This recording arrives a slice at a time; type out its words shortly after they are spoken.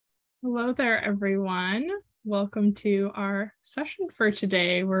Hello there, everyone. Welcome to our session for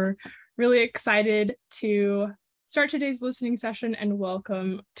today. We're really excited to start today's listening session and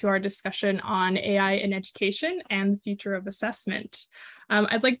welcome to our discussion on AI in education and the future of assessment.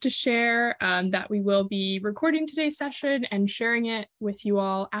 I'd like to share that we will be recording today's session and sharing it with you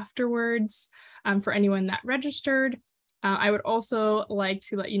all afterwards for anyone that registered. I would also like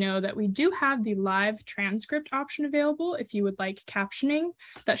to let you know that we do have the live transcript option available if you would like captioning.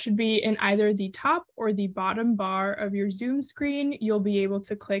 That should be in either the top or the bottom bar of your Zoom screen. You'll be able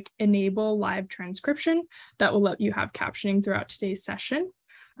to click Enable Live Transcription. That will let you have captioning throughout today's session.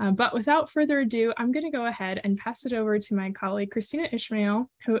 But without further ado, I'm going to go ahead and pass it over to my colleague, Christina Ishmael,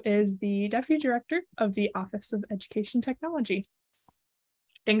 who is the Deputy Director of the Office of Education Technology.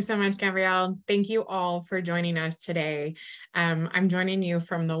 Thanks so much, Gabrielle. Thank you all for joining us today. I'm joining you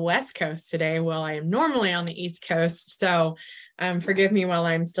from the West Coast today while I am normally on the East Coast. So forgive me while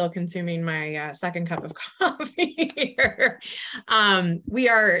I'm still consuming my second cup of coffee here. We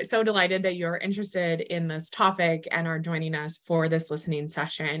are so delighted that you're interested in this topic and are joining us for this listening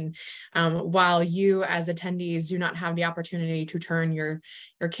session. While you as attendees do not have the opportunity to turn your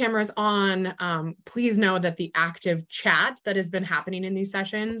cameras on, please know that the active chat that has been happening in these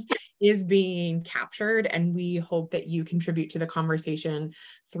sessions is being captured, and we hope that you contribute to the conversation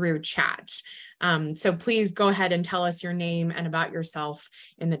through chat. So please go ahead and tell us your name and about yourself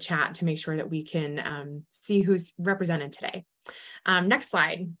in the chat to make sure that we can see who's represented today. Next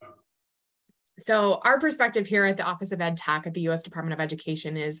slide. So our perspective here at the Office of Ed Tech at the U.S. Department of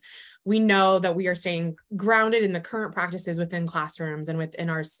Education is we know that we are staying grounded in the current practices within classrooms and within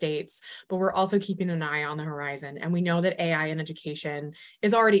our states, but we're also keeping an eye on the horizon. And we know that AI in education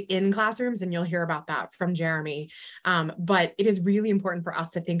is already in classrooms, and you'll hear about that from Jeremy. But it is really important for us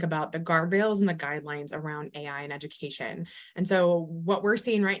to think about the guardrails and the guidelines around AI in education. And so what we're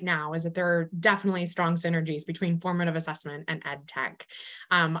seeing right now is that there are definitely strong synergies between formative assessment and ed tech.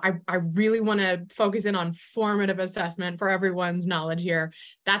 I really want to focus in on formative assessment for everyone's knowledge here.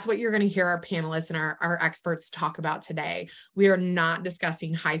 That's what you're going to hear our panelists and our experts talk about today. We are not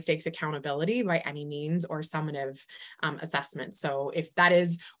discussing high stakes accountability by any means or summative assessment. So if that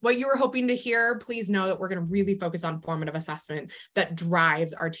is what you were hoping to hear, please know that we're going to really focus on formative assessment that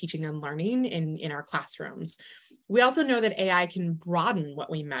drives our teaching and learning in our classrooms. We also know that AI can broaden what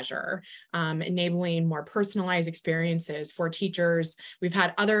we measure, enabling more personalized experiences for teachers. We've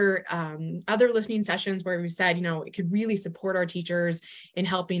had other listening sessions where we said, it could really support our teachers in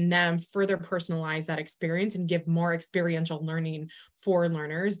helping them further personalize that experience and give more experiential learning for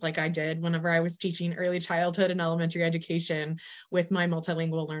learners, like I did whenever I was teaching early childhood and elementary education with my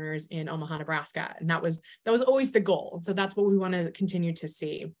multilingual learners in Omaha, Nebraska. And that was always the goal. So that's what we want to continue to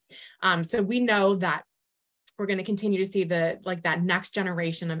see. So we know that we're going to continue to see that next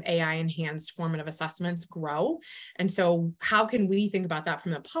generation of AI enhanced formative assessments grow. And so how can we think about that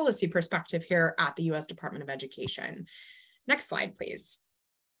from the policy perspective here at the U.S. Department of Education? Next slide, please.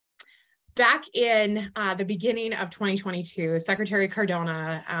 Back in the beginning of 2022, Secretary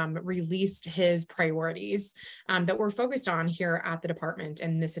Cardona released his priorities that we're focused on here at the department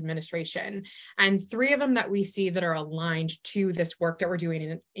and this administration. And three of them that we see that are aligned to this work that we're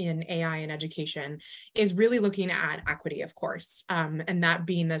doing in AI in education is really looking at equity, of course, and that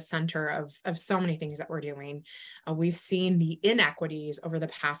being the center of so many things that we're doing. We've seen the inequities over the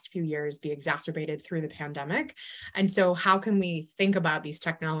past few years be exacerbated through the pandemic. And so how can we think about these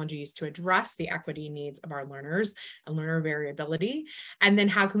technologies to address the equity needs of our learners and learner variability? And then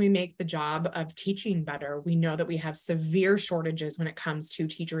how can we make the job of teaching better? We know that we have severe shortages when it comes to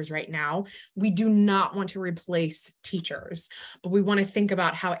teachers right now. We do not want to replace teachers, but we want to think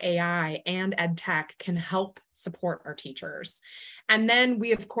about how AI and ed tech can help support our teachers. And then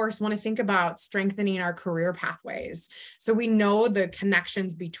we, of course, want to think about strengthening our career pathways. So we know the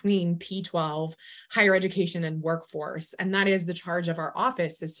connections between P12, higher education, and workforce. And that is the charge of our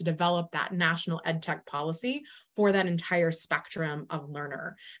office, is to develop that national ed tech policy for that entire spectrum of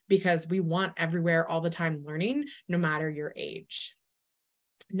learner, because we want everywhere, all the time learning, no matter your age.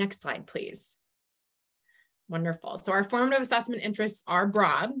 Next slide, please. Wonderful. So our formative assessment interests are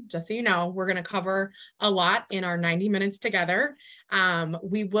broad. Just so you know, we're going to cover a lot in our 90 minutes together.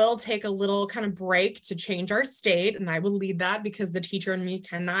 We will take a little kind of break to change our state, and I will lead that because the teacher and me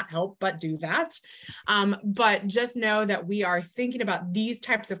cannot help but do that. But just know that we are thinking about these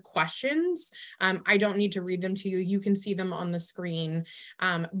types of questions. I don't need to read them to you. You can see them on the screen.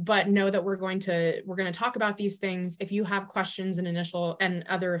 But know that we're going to talk about these things. If you have questions and initial and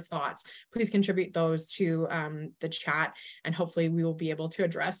other thoughts, please contribute those to the chat, and hopefully we will be able to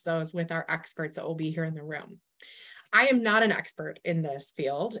address those with our experts that will be here in the room. I am not an expert in this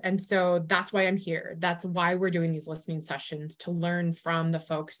field. And so that's why I'm here. That's why we're doing these listening sessions, to learn from the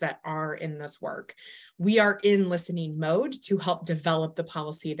folks that are in this work. We are in listening mode to help develop the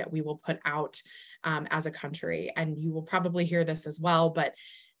policy that we will put out as a country. And you will probably hear this as well, but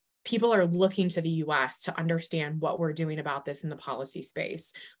people are looking to the US to understand what we're doing about this in the policy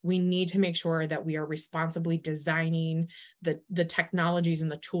space. We need to make sure that we are responsibly designing the technologies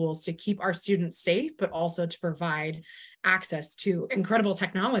and the tools to keep our students safe, but also to provide access to incredible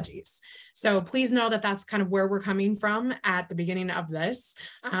technologies. So please know that that's kind of where we're coming from at the beginning of this.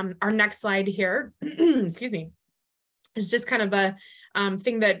 Our next slide here, excuse me, it's just kind of a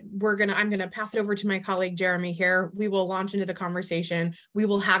thing that I'm gonna pass it over to my colleague Jeremy here. We will launch into the conversation. We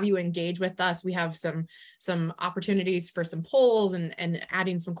will have you engage with us. We have some opportunities for some polls and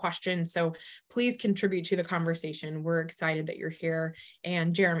adding some questions. So please contribute to the conversation. We're excited that you're here.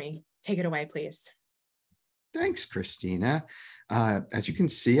 And Jeremy, take it away, please. Thanks, Christina. As you can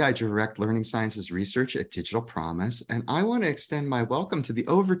see, I direct learning sciences research at Digital Promise, and I want to extend my welcome to the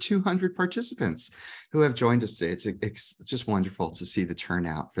over 200 participants who have joined us today. It's just wonderful to see the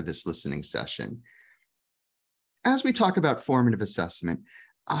turnout for this listening session. As we talk about formative assessment,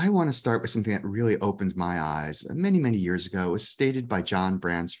 I want to start with something that really opened my eyes. Many, many years ago, it was stated by John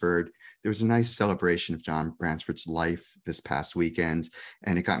Bransford. There was a nice celebration of John Bransford's life this past weekend,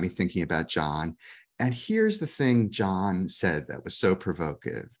 and it got me thinking about John. And here's the thing John said that was so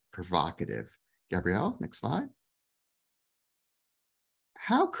provocative. Gabrielle, next slide.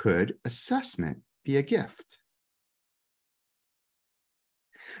 How could assessment be a gift?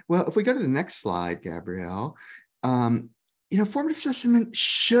 Well, if we go to the next slide, Gabrielle, formative assessment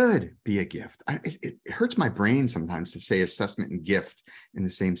should be a gift. It hurts my brain sometimes to say assessment and gift in the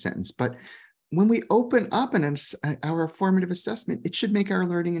same sentence, but when we open up our formative assessment, it should make our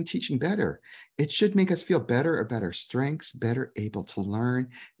learning and teaching better. It should make us feel better about our strengths, better able to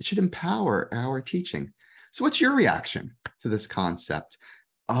learn. It should empower our teaching. So what's your reaction to this concept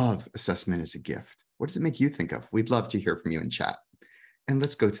of assessment as a gift? What does it make you think of? We'd love to hear from you in chat. And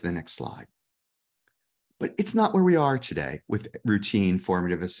let's go to the next slide. But it's not where we are today with routine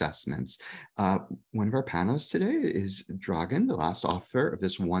formative assessments. One of our panelists today is Dragan, the last author of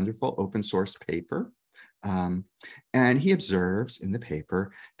this wonderful open source paper. And he observes in the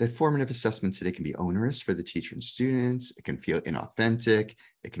paper that formative assessment today can be onerous for the teacher and students. It can feel inauthentic.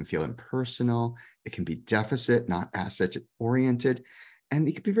 It can feel impersonal. It can be deficit, not asset oriented. And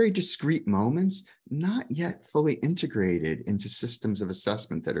they could be very discrete moments, not yet fully integrated into systems of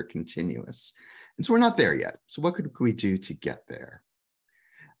assessment that are continuous. And so we're not there yet. So what could we do to get there?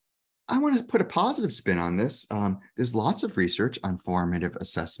 I want to put a positive spin on this. There's lots of research on formative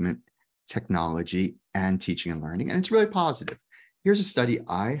assessment technology and teaching and learning, and it's really positive. Here's a study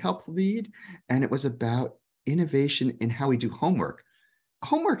I helped lead, and it was about innovation in how we do homework.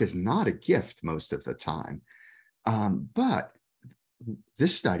 Homework is not a gift most of the time, but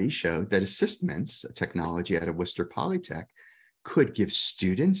this study showed that assessments, a technology out of Worcester Polytech, could give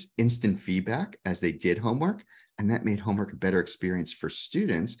students instant feedback as they did homework, and that made homework a better experience for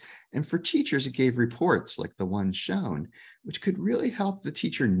students. And for teachers, it gave reports like the one shown, which could really help the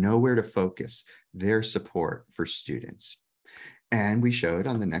teacher know where to focus their support for students. And we showed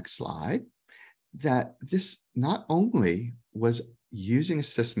on the next slide that this not only was using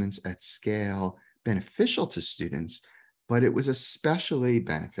assessments at scale beneficial to students, but it was especially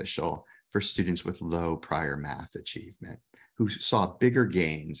beneficial for students with low prior math achievement, who saw bigger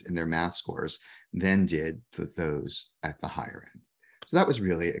gains in their math scores than did those at the higher end. So that was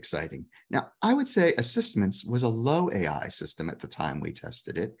really exciting. Now, I would say assessments was a low AI system at the time we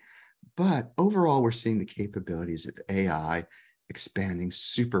tested it, but overall, we're seeing the capabilities of AI expanding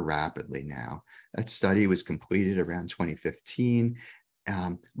super rapidly now. That study was completed around 2015.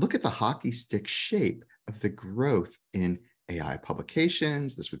 Look at the hockey stick shape of the growth in AI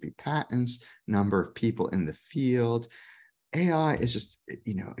publications. This would be patents, number of people in the field. AI is just,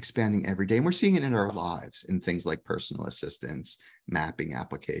 expanding every day. And we're seeing it in our lives in things like personal assistants, mapping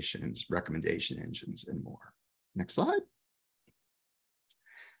applications, recommendation engines, and more. Next slide.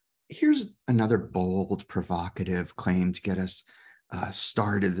 Here's another bold, provocative claim to get us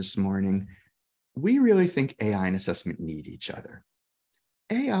started this morning. We really think AI and assessment need each other.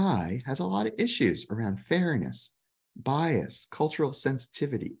 AI has a lot of issues around fairness, bias, cultural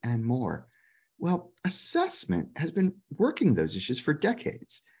sensitivity, and more. Well, assessment has been working those issues for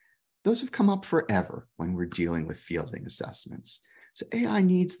decades. Those have come up forever when we're dealing with fielding assessments. So AI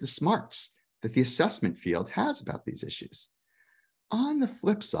needs the smarts that the assessment field has about these issues. On the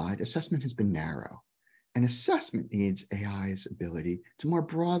flip side, assessment has been narrow, and assessment needs AI's ability to more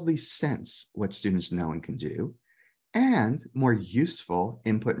broadly sense what students know and can do, and more useful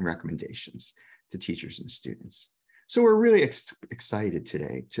input and recommendations to teachers and students. So we're really excited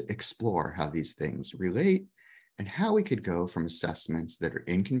today to explore how these things relate and how we could go from assessments that are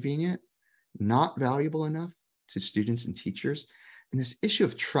inconvenient, not valuable enough to students and teachers. And this issue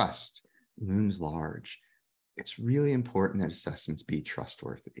of trust looms large. It's really important that assessments be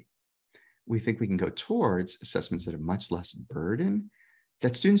trustworthy. We think we can go towards assessments that have much less burden,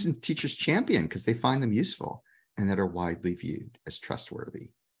 that students and teachers champion because they find them useful and that are widely viewed as trustworthy.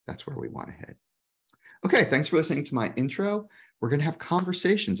 That's where we want to head. Okay, thanks for listening to my intro. We're going to have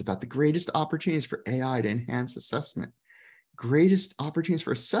conversations about the greatest opportunities for AI to enhance assessment, greatest opportunities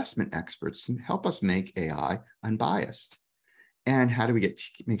for assessment experts to help us make AI unbiased, and how do we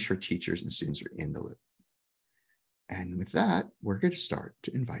make sure teachers and students are in the loop. And with that, we're going to start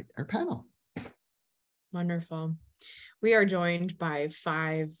to invite our panel. Wonderful. We are joined by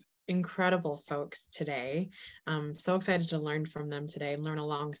 5 incredible folks today. So excited to learn from them today, learn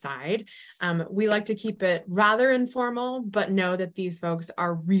alongside. We like to keep it rather informal, but know that these folks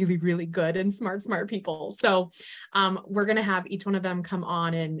are really, really good and smart people. So we're going to have each one of them come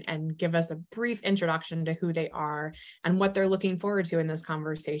on and give us a brief introduction to who they are and what they're looking forward to in this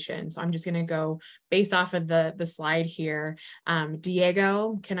conversation. So I'm just going to go based off of the slide here.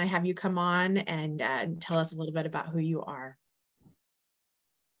 Diego, can I have you come on and tell us a little bit about who you are?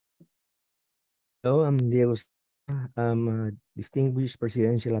 Hello, I'm Diego. I'm a distinguished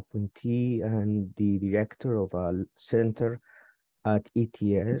presidential appointee and the director of a center at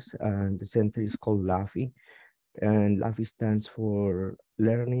ETS, and the center is called LAFI, and LAFI stands for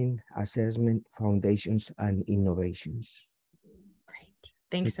Learning, Assessment, Foundations, and Innovations. Great.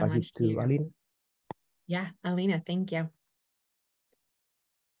 Thanks so much, to Alina. Yeah, Alina, thank you.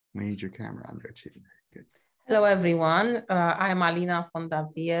 We need your camera on there too. Good. Hello, everyone. I'm Alina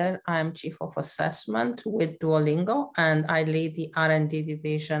Fondavier. I'm Chief of Assessment with Duolingo, and I lead the R&D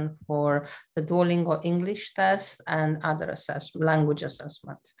division for the Duolingo English test and other language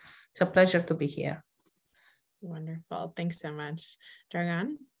assessments. It's a pleasure to be here. Wonderful. Thanks so much.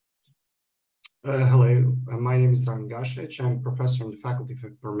 Dragan? Hello, my name is Dragan Gašić. I'm professor in the Faculty of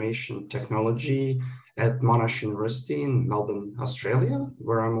Information Technology at Monash University in Melbourne, Australia,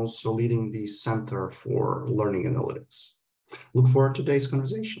 where I'm also leading the Center for Learning Analytics. Look forward to today's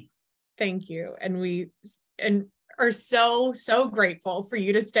conversation. Thank you. And we are so grateful for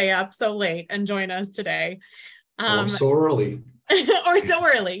you to stay up so late and join us today. So early. Or so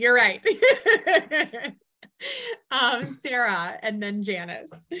early, you're right. Sarah, and then Janice.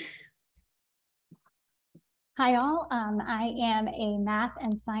 Hi all, I am a math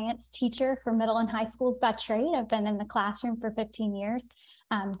and science teacher for middle and high schools by trade. I've been in the classroom for 15 years.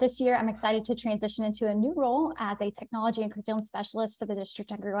 This year, I'm excited to transition into a new role as a technology and curriculum specialist for the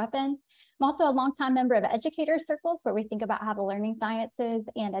district I grew up in. I'm also a longtime member of educator circles where we think about how the learning sciences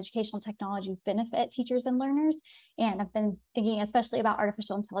and educational technologies benefit teachers and learners. And I've been thinking especially about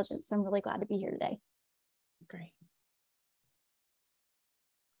artificial intelligence, so I'm really glad to be here today. Great.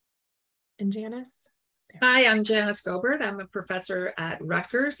 And Janice? Hi, I'm Janice Gobert. I'm a professor at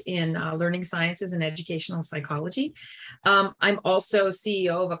Rutgers in learning sciences and educational psychology. I'm also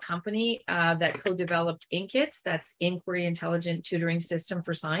CEO of a company that co-developed Inkits, that's Inquiry Intelligent Tutoring System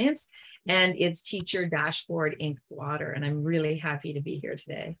for Science, and its teacher dashboard Inkwater. And I'm really happy to be here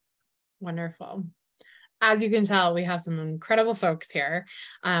today. Wonderful. As you can tell, we have some incredible folks here.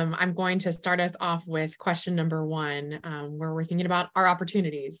 I'm going to start us off with question number 1, where we're thinking about our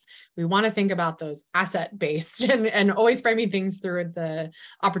opportunities. We want to think about those asset-based and always framing things through the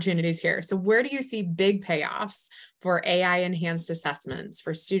opportunities here. So where do you see big payoffs for AI-enhanced assessments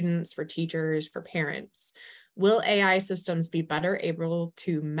for students, for teachers, for parents? Will AI systems be better able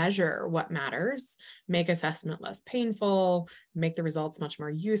to measure what matters, make assessment less painful, make the results much more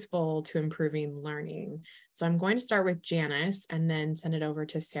useful to improving learning? So I'm going to start with Janice and then send it over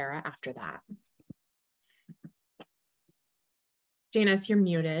to Sarah after that. Janice, you're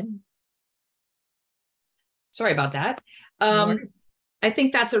muted. Sorry about that. I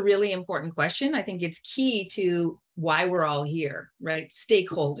think that's a really important question. I think it's key to why we're all here, right?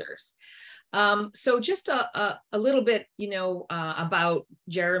 Stakeholders. So just a little bit, about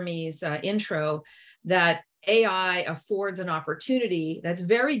Jeremy's intro, that AI affords an opportunity that's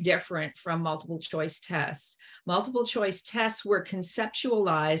very different from multiple choice tests. Multiple choice tests were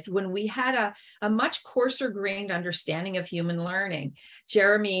conceptualized when we had a much coarser grained understanding of human learning.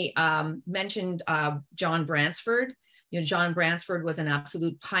 Jeremy mentioned John Bransford. John Bransford was an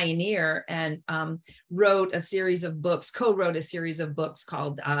absolute pioneer and co-wrote a series of books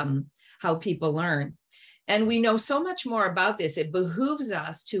called How People Learn. And we know so much more about this. It behooves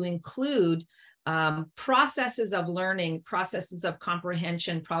us to include processes of learning, processes of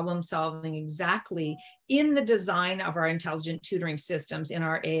comprehension, problem solving exactly in the design of our intelligent tutoring systems, in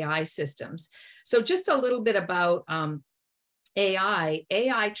our AI systems. So just a little bit about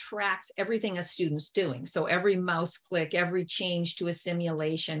AI tracks everything a student's doing. So every mouse click, every change to a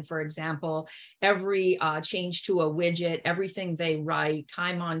simulation, for example, every change to a widget, everything they write,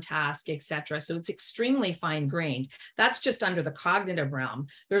 time on task, etc. So it's extremely fine-grained. That's just under the cognitive realm.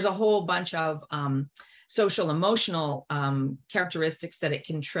 There's a whole bunch of social emotional characteristics that it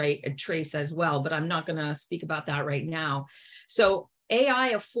can trace as well, but I'm not going to speak about that right now. So AI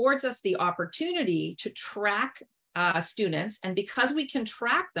affords us the opportunity to track students, and because we can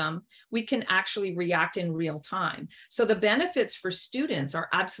track them, we can actually react in real time. So the benefits for students are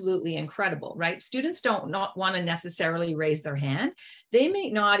absolutely incredible, right? Students don't not want to necessarily raise their hand. They may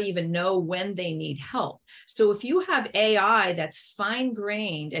not even know when they need help. So if you have AI that's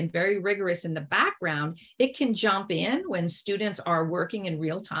fine-grained and very rigorous in the background, it can jump in when students are working in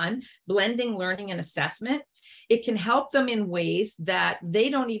real time, blending learning and assessment. It can help them in ways that they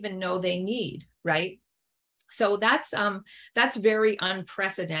don't even know they need, right? So that's very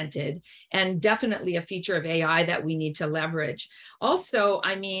unprecedented and definitely a feature of AI that we need to leverage. Also,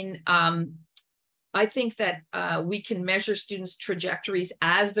 I mean, I think that we can measure students' trajectories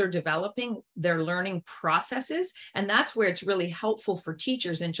as they're developing their learning processes, and that's where it's really helpful for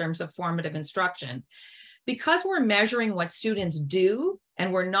teachers in terms of formative instruction. Because we're measuring what students do,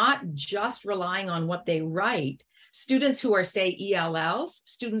 and we're not just relying on what they write, students who are, say, ELLs,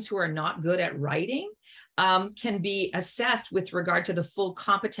 students who are not good at writing, can be assessed with regard to the full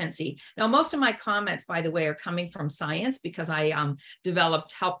competency. Now, most of my comments, by the way, are coming from science because I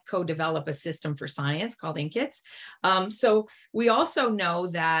helped co-develop a system for science called INKITS. So we also know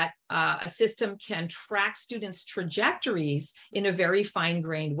that a system can track students' trajectories in a very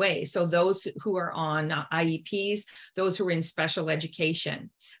fine-grained way. So those who are on IEPs, those who are in special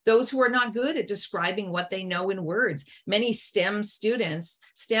education, those who are not good at describing what they know in words. Many STEM students,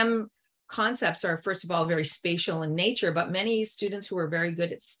 STEM concepts are, first of all, very spatial in nature, but many students who are very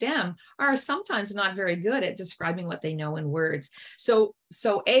good at STEM are sometimes not very good at describing what they know in words. So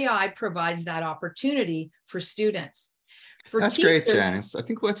AI provides that opportunity for students. That's great, Janice. I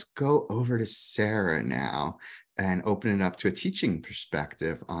think let's go over to Sarah now and open it up to a teaching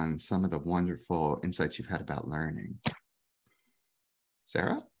perspective on some of the wonderful insights you've had about learning.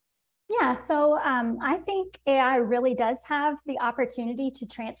 Sarah? Yeah, so I think AI really does have the opportunity to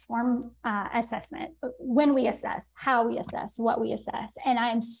transform assessment, when we assess, how we assess, what we assess. And I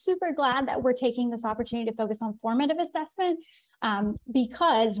am super glad that we're taking this opportunity to focus on formative assessment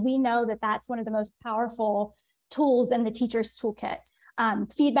because we know that that's one of the most powerful tools in the teacher's toolkit.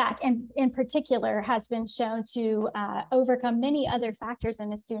 Feedback in particular has been shown to overcome many other factors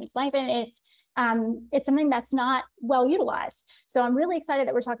in a student's life, and it's something that's not well utilized. So I'm really excited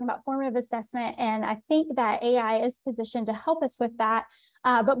that we're talking about formative assessment, and I think that AI is positioned to help us with that.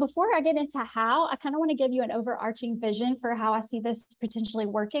 But before I get into how, I kind of want to give you an overarching vision for how I see this potentially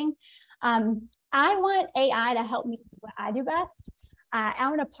working. I want AI to help me do what I do best. I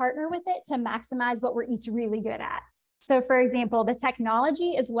want to partner with it to maximize what we're each really good at. So for example, the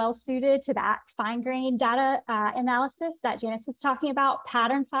technology is well suited to that fine-grained data analysis that Janice was talking about,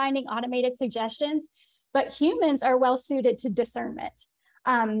 pattern finding, automated suggestions, but humans are well suited to discernment.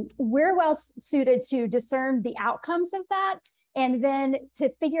 We're well suited to discern the outcomes of that, and then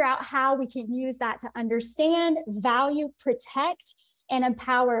to figure out how we can use that to understand, value, protect, and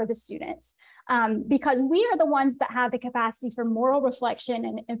empower the students. Because we are the ones that have the capacity for moral reflection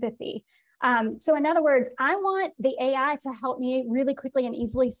and empathy. So in other words, I want the AI to help me really quickly and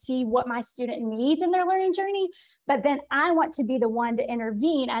easily see what my student needs in their learning journey, but then I want to be the one to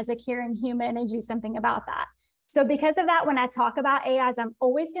intervene as a caring human and do something about that. So because of that, when I talk about AIs, I'm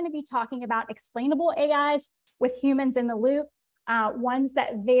always going to be talking about explainable AIs with humans in the loop, ones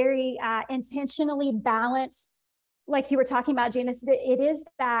that very intentionally balance, like you were talking about, Janice, it is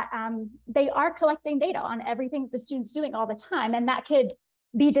that they are collecting data on everything the student's doing all the time, and that could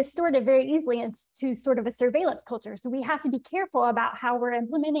be distorted very easily into sort of a surveillance culture. So we have to be careful about how we're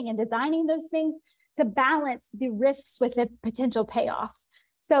implementing and designing those things to balance the risks with the potential payoffs.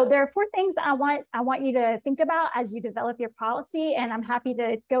 So there are 4 things I want you to think about as you develop your policy, and I'm happy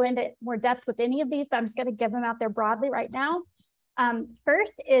to go into more depth with any of these, but I'm just going to give them out there broadly right now.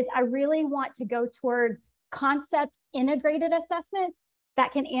 First is I really want to go toward concept integrated assessments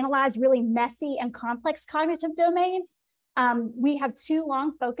that can analyze really messy and complex cognitive domains. We have too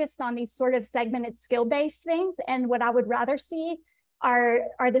long focused on these sort of segmented skill-based things, and what I would rather see are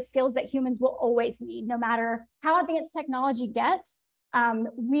the skills that humans will always need, no matter how advanced technology gets.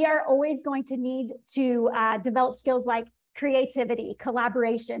 We are always going to need to develop skills like creativity,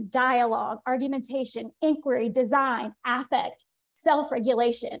 collaboration, dialogue, argumentation, inquiry, design, affect,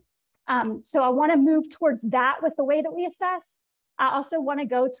 self-regulation. So I want to move towards that with the way that we assess. I also want to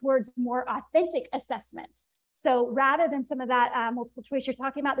go towards more authentic assessments. So rather than some of that multiple choice you're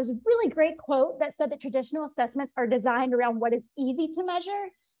talking about, there's a really great quote that said that traditional assessments are designed around what is easy to measure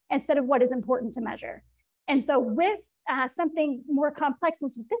instead of what is important to measure. And so with something more complex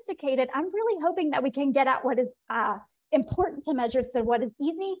and sophisticated, I'm really hoping that we can get at what is important to measure, so what is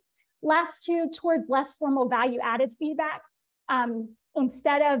easy. Last two, towards less formal value-added feedback.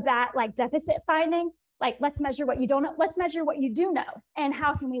 Instead of that like deficit finding, like let's measure what you don't know, let's measure what you do know, and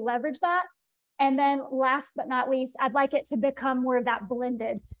how can we leverage that? And then last but not least, I'd like it to become more of that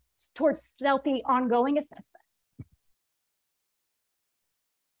blended towards stealthy ongoing assessment.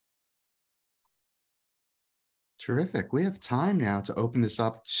 Terrific. We have time now to open this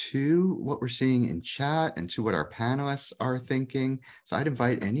up to what we're seeing in chat and to what our panelists are thinking. So I'd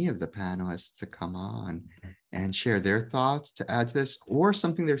invite any of the panelists to come on and share their thoughts to add to this, or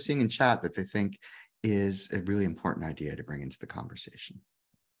something they're seeing in chat that they think is a really important idea to bring into the conversation.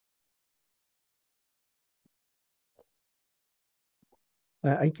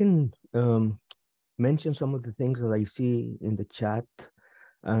 I can mention some of the things that I see in the chat.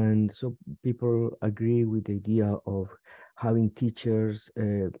 And so people agree with the idea of having teachers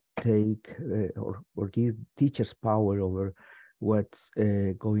take or give teachers power over what's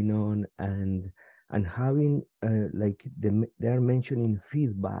going on, and having like they're mentioning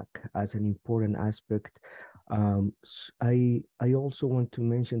feedback as an important aspect. I also want to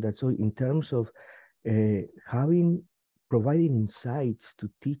mention that, so in terms of providing insights to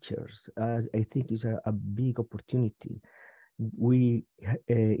teachers, I think is a big opportunity. We,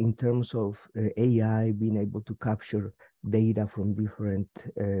 in terms of AI being able to capture data from different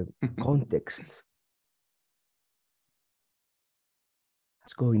contexts,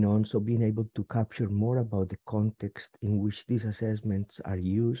 what's going on, so being able to capture more about the context in which these assessments are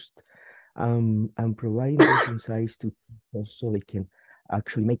used, and providing those insights to teachers so they can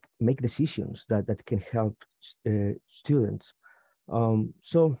actually make decisions that can help students.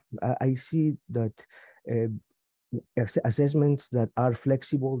 So I see that assessments that are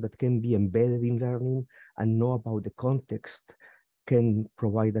flexible, that can be embedded in learning and know about the context, can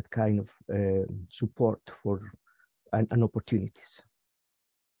provide that kind of support for and opportunities.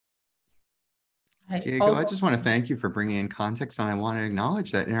 Diego, I just want to thank you for bringing in context, and I want to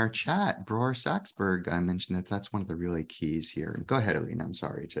acknowledge that in our chat, Bror Saxberg mentioned that that's one of the really keys here. Go ahead, Alina. I'm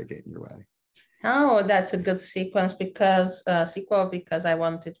sorry to get in your way. Oh, that's a good sequence because I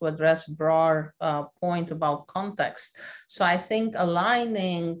wanted to address Bror's point about context. So I think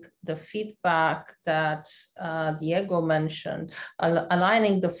aligning the feedback that Diego mentioned,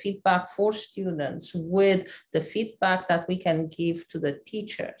 aligning the feedback for students with the feedback that we can give to the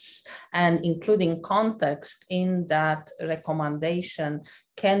teachers, and including context in that recommendation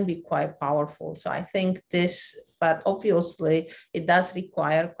can be quite powerful. So I think this, but obviously it does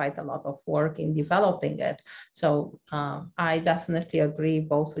require quite a lot of work in developing it. So I definitely agree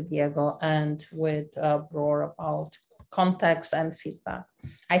both with Diego and with Bror about context and feedback.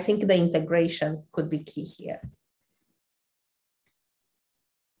 I think the integration could be key here.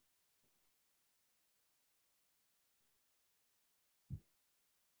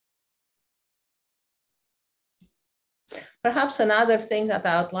 Perhaps another thing that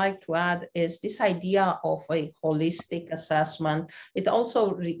I would like to add is this idea of a holistic assessment. It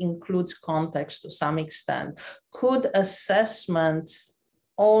also includes context to some extent. Could assessments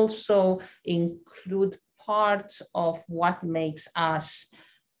also include parts of what makes us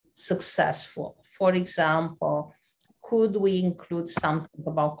successful? For example, could we include something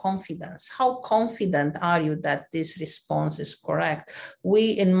about confidence? How confident are you that this response is correct?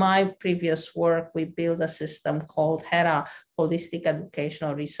 In my previous work, we built a system called HERA, Holistic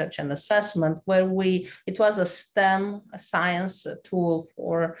Educational Research and Assessment, where it was a STEM, a science tool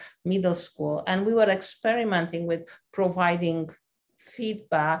for middle school. And we were experimenting with providing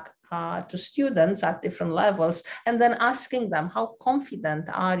feedback to students at different levels, and then asking them, how confident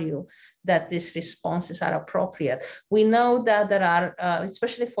are you that these responses are appropriate? We know that there are,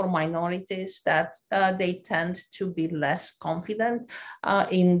 especially for minorities, that they tend to be less confident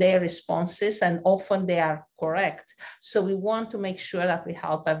in their responses, and often they are correct. So we want to make sure that we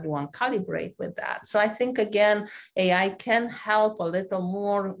help everyone calibrate with that. So I think, again, AI can help a little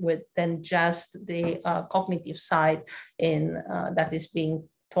more than just the cognitive side that is being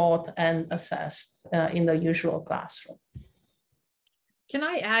taught and assessed in the usual classroom. Can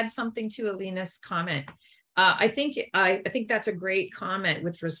I add something to Alina's comment? I think that's a great comment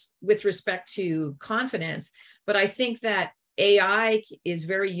with respect to confidence, but I think that AI is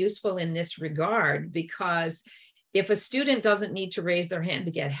very useful in this regard, because if a student doesn't need to raise their hand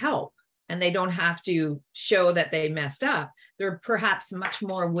to get help and they don't have to show that they messed up, they're perhaps much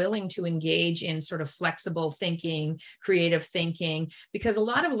more willing to engage in sort of flexible thinking, creative thinking, because a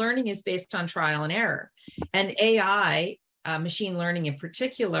lot of learning is based on trial and error. And AI, machine learning in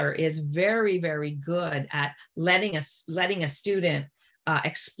particular, is very, very good at letting a student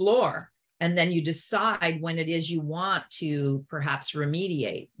explore, and then you decide when it is you want to perhaps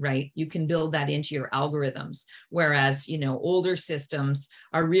remediate, right? You can build that into your algorithms, whereas, older systems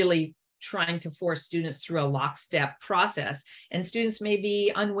are really trying to force students through a lockstep process, and students may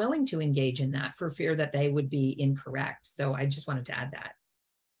be unwilling to engage in that for fear that they would be incorrect. So I just wanted to add that.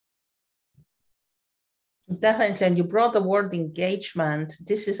 Definitely, and you brought the word engagement.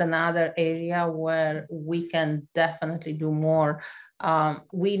 This is another area where we can definitely do more.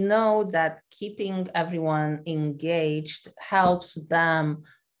 We know that keeping everyone engaged helps them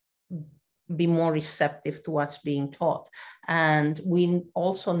be more receptive to what's being taught. And we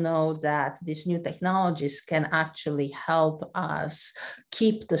also know that these new technologies can actually help us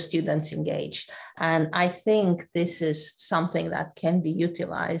keep the students engaged. And I think this is something that can be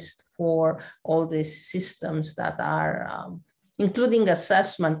utilized for all these systems that are, including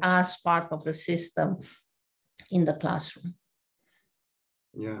assessment as part of the system in the classroom.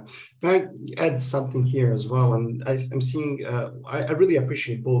 Yeah, I add something here as well, and I'm seeing. I really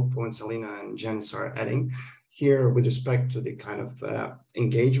appreciate both points Alina and Janice are adding here with respect to the kind of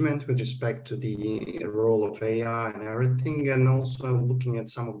engagement, with respect to the role of AI and everything, and also looking at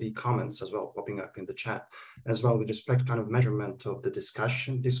some of the comments as well popping up in the chat as well with respect to kind of measurement of the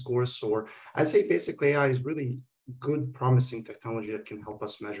discourse, or I'd say basically AI is really good, promising technology that can help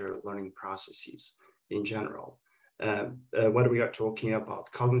us measure learning processes in general. Whether we are talking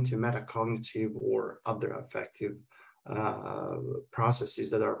about cognitive, metacognitive, or other affective processes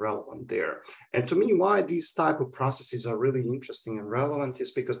that are relevant there. And to me, why these type of processes are really interesting and relevant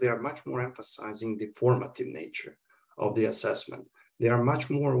is because they are much more emphasizing the formative nature of the assessment. They are much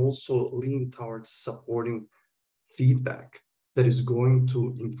more also lean towards supporting feedback that is going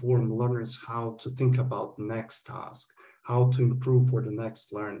to inform learners how to think about the next task, how to improve for the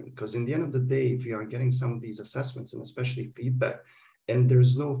next learning. Because in the end of the day, if you are getting some of these assessments and especially feedback, and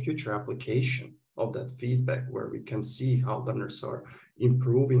there's no future application of that feedback where we can see how learners are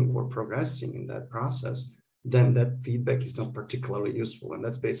improving or progressing in that process, then that feedback is not particularly useful. And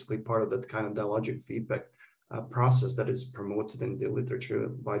that's basically part of that kind of dialogic feedback process that is promoted in the literature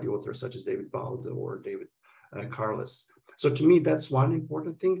by the authors such as David Bald or David Carlis. So to me, that's one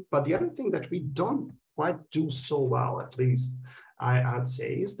important thing. But the other thing that we don't quite do so well, at least I'd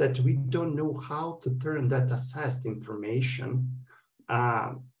say, is that we don't know how to turn that assessed information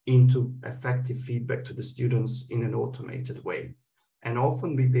into effective feedback to the students in an automated way. And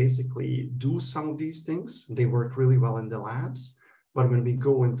often we basically do some of these things. They work really well in the labs, but when we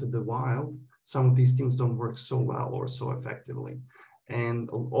go into the wild, some of these things don't work so well or so effectively. And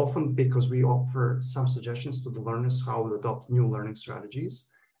often because we offer some suggestions to the learners how to adopt new learning strategies,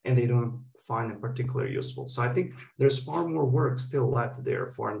 and they don't find them particularly useful. So I think there's far more work still left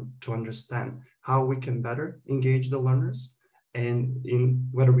there to understand how we can better engage the learners, and in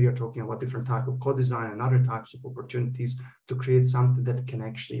whether we are talking about different type of co-design and other types of opportunities to create something that can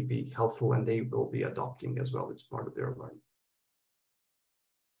actually be helpful and they will be adopting as well as part of their learning.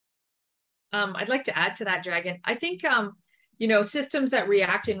 I'd like to add to that, Dragan. I think systems that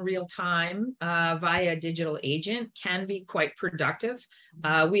react in real time via a digital agent can be quite productive.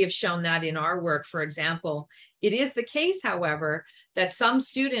 We have shown that in our work, for example. It is the case, however, that some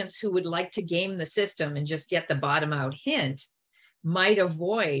students who would like to game the system and just get the bottom out hint might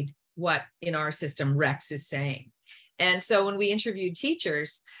avoid what in our system Rex is saying. And so when we interviewed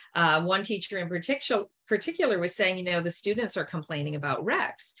teachers, one teacher in particular was saying, the students are complaining about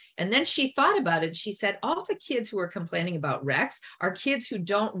Rex. And then she thought about it. She said, all the kids who are complaining about Rex are kids who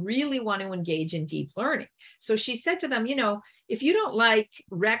don't really want to engage in deep learning. So she said to them, if you don't like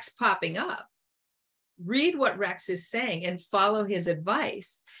Rex popping up, read what Rex is saying and follow his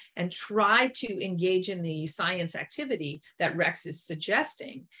advice and try to engage in the science activity that Rex is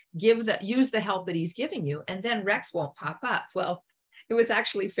suggesting. Use the help that he's giving you, and then Rex won't pop up. Well, it was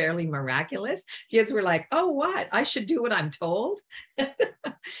actually fairly miraculous. Kids were like, oh, what? I should do what I'm told.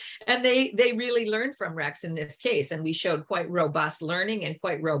 And they really learned from Rex in this case. And we showed quite robust learning and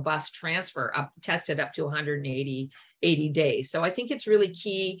quite robust transfer tested up to 180 days. So I think it's really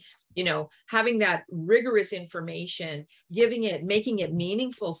key, having that rigorous information, making it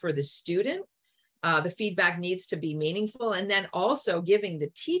meaningful for the student, the feedback needs to be meaningful, and then also giving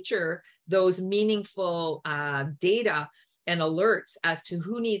the teacher those meaningful data and alerts as to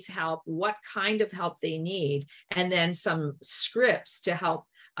who needs help, what kind of help they need, and then some scripts to help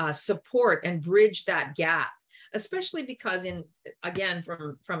support and bridge that gap. Especially because again,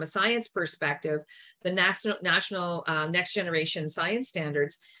 from a science perspective, the national next generation science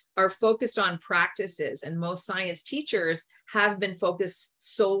standards are focused on practices, and most science teachers have been focused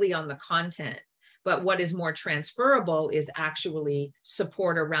solely on the content. But what is more transferable is actually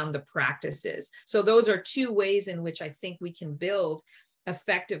support around the practices. So those are two ways in which I think we can build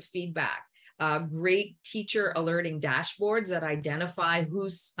effective feedback. Great teacher alerting dashboards that identify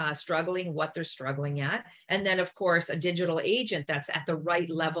who's struggling, what they're struggling at. And then, of course, a digital agent that's at the right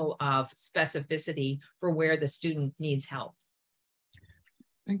level of specificity for where the student needs help.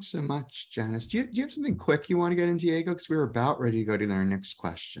 Thanks so much, Janice. Do you have something quick you want to get in, Diego? Because we're about ready to go to our next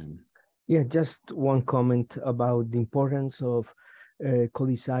question. Yeah, just one comment about the importance of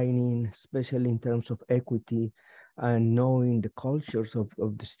co-designing, especially in terms of equity, and knowing the cultures of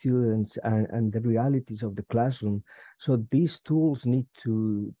the students and the realities of the classroom. So these tools need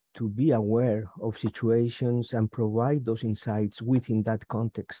to be aware of situations and provide those insights within that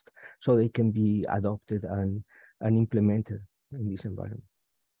context so they can be adopted and implemented in this environment.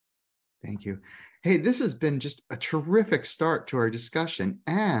 Thank you. Hey, this has been just a terrific start to our discussion.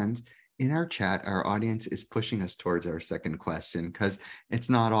 And in our chat, our audience is pushing us towards our second question, because it's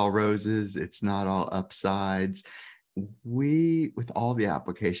not all roses, it's not all upsides. With all the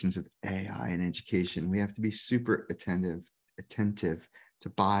applications of AI in education, we have to be super attentive to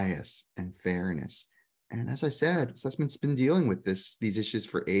bias and fairness. And as I said, assessment's been dealing with these issues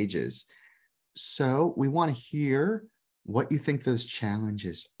for ages. So we want to hear what you think those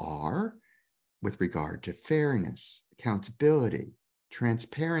challenges are with regard to fairness, accountability,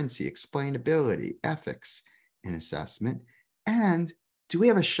 transparency, explainability, ethics in assessment. And do we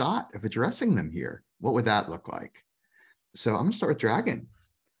have a shot of addressing them here? What would that look like? So I'm going to start with Dragan.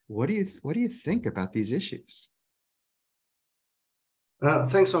 What do you think about these issues?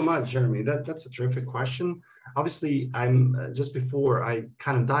 Thanks so much, Jeremy. That's a terrific question. Obviously, I'm just before I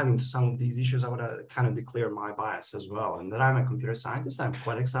kind of dive into some of these issues, I want to kind of declare my bias as well. And that I'm a computer scientist. I'm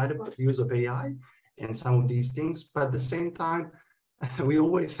quite excited about the use of AI and some of these things. But at the same time, we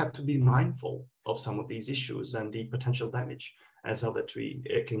always have to be mindful of some of these issues and the potential damage as well that we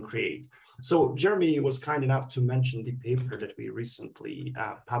can create. So Jeremy was kind enough to mention the paper that we recently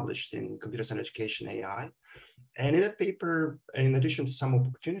published in Computer Science Education AI. And in that paper, in addition to some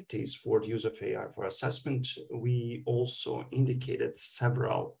opportunities for the use of AI for assessment, we also indicated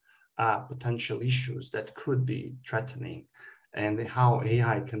several potential issues that could be threatening, and how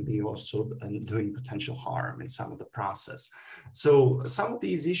AI can be also doing potential harm in some of the process. So some of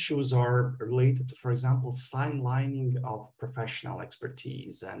these issues are related to, for example, sidelining of professional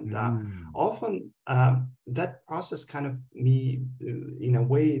expertise. And often that process kind of in a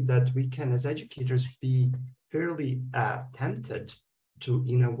way that we can, as educators, be fairly tempted to,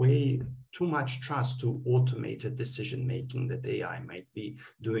 in a way, too much trust to automated decision-making that AI might be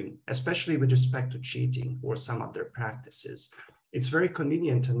doing, especially with respect to cheating or some other practices. It's very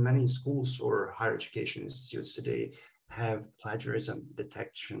convenient, and many schools or higher education institutes today have plagiarism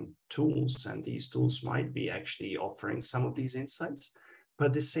detection tools, and these tools might be actually offering some of these insights. But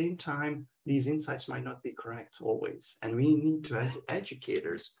at the same time, these insights might not be correct always. And we need to, as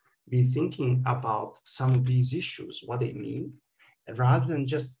educators, be thinking about some of these issues, what they mean, rather than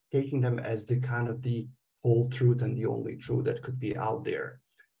just taking them as the kind of the whole truth and the only truth that could be out there.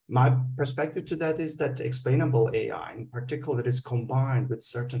 My perspective to that is that explainable AI, in particular, that is combined with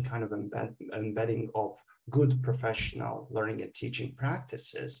certain kind of embedding of good professional learning and teaching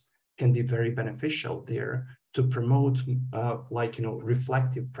practices, can be very beneficial there to promote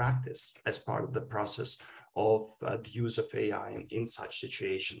reflective practice as part of the process of the use of AI in such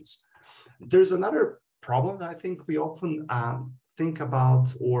situations. There's another problem that I think we often think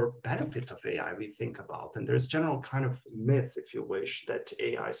about, or benefit of AI we think about, and there's general kind of myth, if you wish, that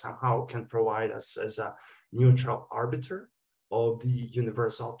AI somehow can provide us as a neutral arbiter of the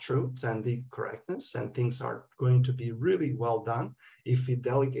universal truth and the correctness, and things are going to be really well done if we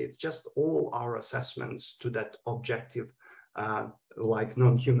delegate just all our assessments to that objective like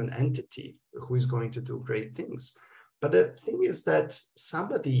non-human entity who is going to do great things. But the thing is that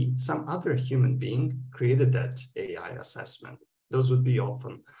some other human being created that AI assessment. Those would be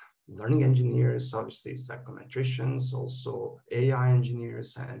often learning engineers, obviously psychometricians, also AI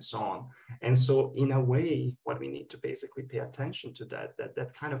engineers, and so on. And so in a way, what we need to basically pay attention to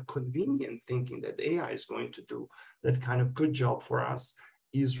that kind of convenient thinking that AI is going to do that kind of good job for us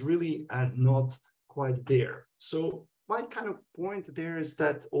is really not quite there. So my kind of point there is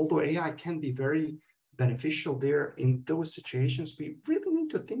that although AI can be very beneficial there in those situations, we really need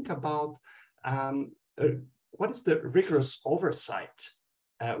to think about what is the rigorous oversight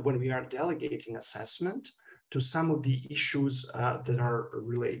when we are delegating assessment to some of the issues that are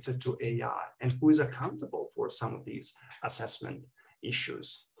related to AI, and who is accountable for some of these assessment issues.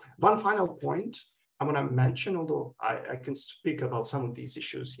 One final point I want to mention, although I can speak about some of these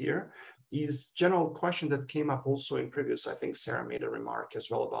issues here, is general question that came up also in previous, I think Sarah made a remark as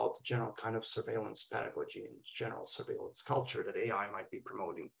well about general kind of surveillance pedagogy and general surveillance culture that AI might be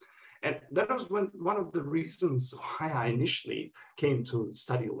promoting. And that was one of the reasons why I initially came to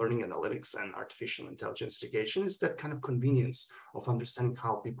study learning analytics and artificial intelligence education, is that kind of convenience of understanding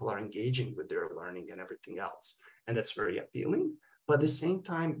how people are engaging with their learning and everything else. And that's very appealing. But at the same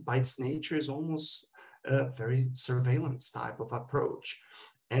time, by its nature, is almost a very surveillance type of approach.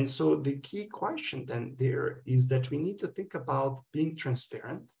 And so the key question then there is that we need to think about being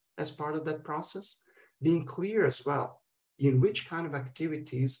transparent as part of that process, being clear as well in which kind of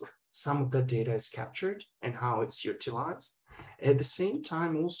activities some of the data is captured and how it's utilized. At the same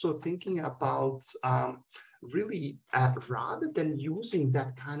time, also thinking about really rather than using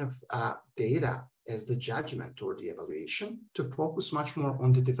that kind of data as the judgment or the evaluation, to focus much more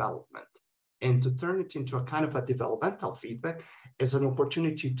on the development and to turn it into a kind of a developmental feedback as an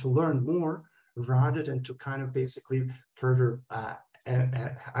opportunity to learn more rather than to kind of basically further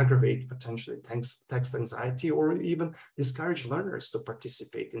aggravate potentially text anxiety, or even discourage learners to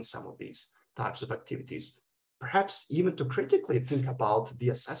participate in some of these types of activities. Perhaps even to critically think about the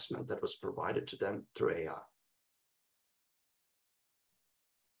assessment that was provided to them through AI.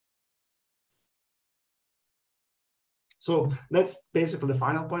 So that's basically the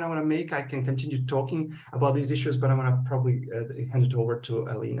final point I want to make. I can continue talking about these issues, but I'm going to probably hand it over to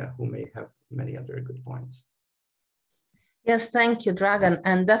Alina, who may have many other good points. Yes, thank you, Dragan.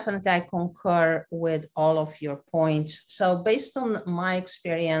 And definitely I concur with all of your points. So based on my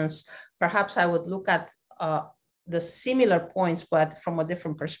experience, perhaps I would look at the similar points, but from a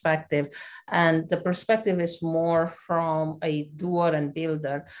different perspective. And the perspective is more from a doer and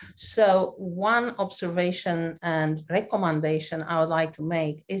builder. So one observation and recommendation I would like to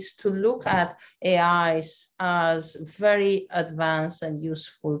make is to look at AIs as very advanced and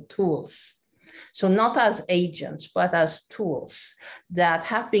useful tools. So not as agents, but as tools that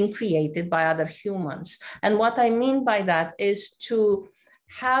have been created by other humans. And what I mean by that is to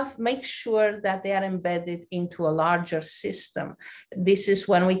make sure that they are embedded into a larger system. This is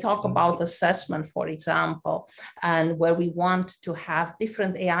when we talk about assessment, for example, and where we want to have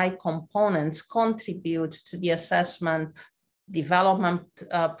different AI components contribute to the assessment development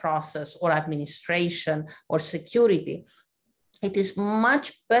process or administration or security. It is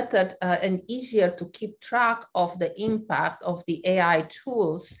much better and easier to keep track of the impact of the AI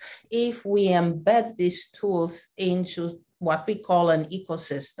tools if we embed these tools into what we call an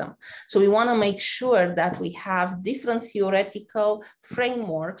ecosystem. So we want to make sure that we have different theoretical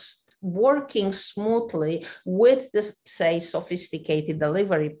frameworks working smoothly with the, say, sophisticated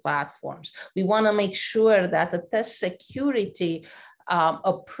delivery platforms. We want to make sure that the test security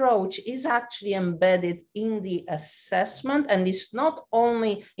approach is actually embedded in the assessment, and it's not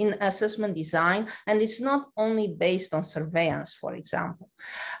only in assessment design, and it's not only based on surveillance, for example.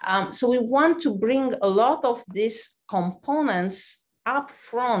 So we want to bring a lot of these components up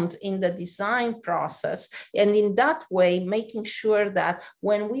front in the design process, and in that way making sure that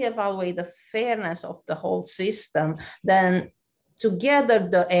when we evaluate the fairness of the whole system, then together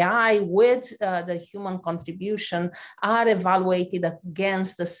the AI with the human contribution are evaluated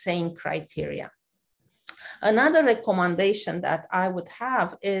against the same criteria. Another recommendation that I would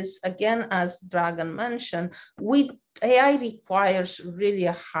have is, again, as Dragan mentioned, AI requires really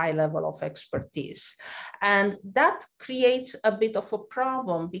a high level of expertise. And that creates a bit of a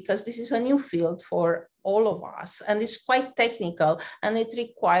problem because this is a new field for all of us, and it's quite technical, and it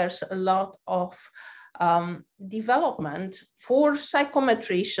requires a lot of development for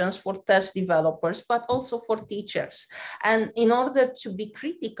psychometricians, for test developers, but also for teachers. And in order to be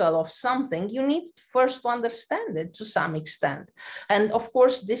critical of something, you need first to understand it to some extent. And of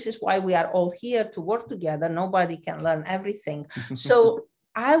course, this is why we are all here to work together. Nobody can learn everything. So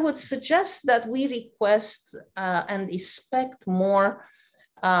I would suggest that we request and expect more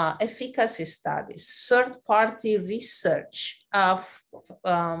efficacy studies, third-party research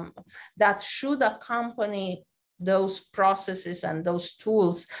that should accompany those processes and those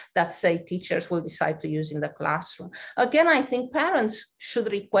tools that, say, teachers will decide to use in the classroom. Again, I think parents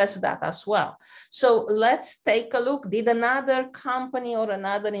should request that as well. So let's take a look. Did another company or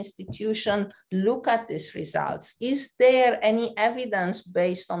another institution look at these results? Is there any evidence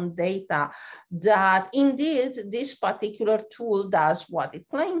based on data that indeed this particular tool does what it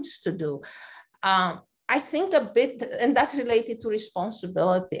claims to do? I think a bit, and that's related to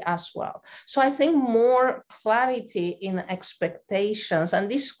responsibility as well. So I think more clarity in expectations, and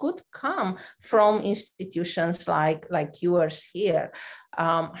this could come from institutions like yours here,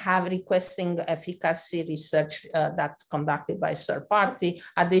 have requesting efficacy research that's conducted by third party,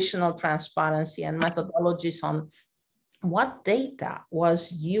 additional transparency and methodologies on what data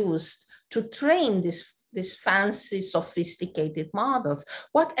was used to train these fancy, sophisticated models.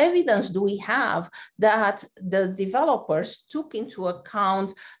 What evidence do we have that the developers took into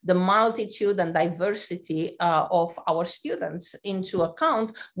account the multitude and diversity of our students into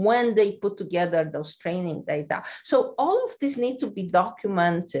account when they put together those training data? So all of this need to be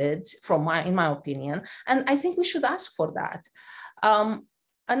documented in my opinion, and I think we should ask for that.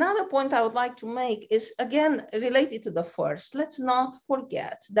 Another point I would like to make is, again, related to the first. Let's not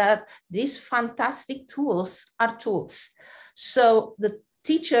forget that these fantastic tools are tools. So the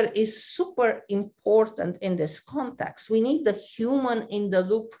teacher is super important in this context. We need the human in the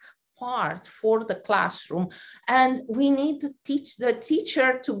loop part for the classroom, and we need to teach the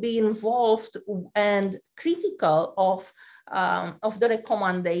teacher to be involved and critical of the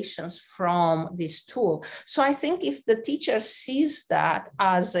recommendations from this tool. So I think if the teacher sees that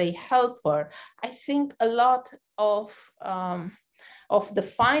as a helper, I think a lot of the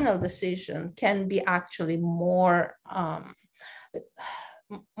final decision can be actually more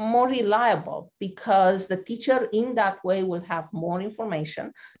reliable, because the teacher in that way will have more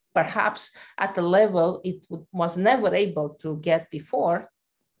information, perhaps at a level it was never able to get before,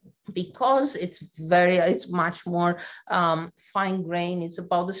 because it's much more fine-grained. It's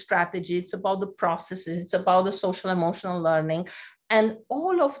about the strategy, it's about the processes, it's about the social emotional learning. And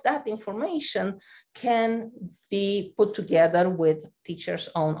all of that information can be put together with teachers'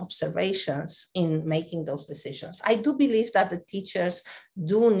 own observations in making those decisions. I do believe that the teachers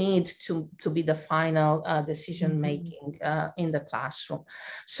do need to be the final decision-making in the classroom.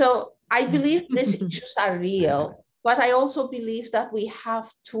 So I believe these issues are real, but I also believe that we have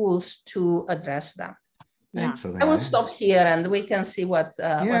tools to address them. Excellent. I will stop here and we can see what.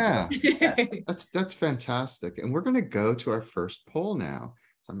 That's fantastic. And we're going to go to our first poll now.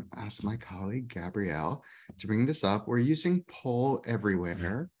 So I'm going to ask my colleague Gabrielle to bring this up. We're using Poll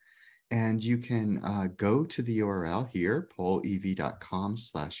Everywhere, and you can go to the URL here,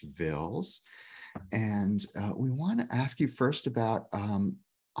 pollev.com/vils. And we want to ask you first about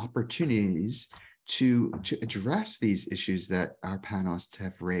opportunities to address these issues that our panelists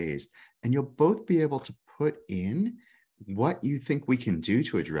have raised. And you'll both be able to put in what you think we can do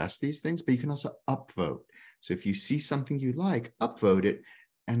to address these things, but you can also upvote. So if you see something you like, upvote it,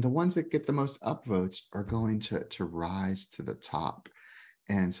 and the ones that get the most upvotes are going to rise to the top.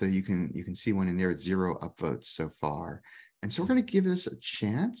 And so you can see one in there at 0 upvotes so far. And so we're going to give this a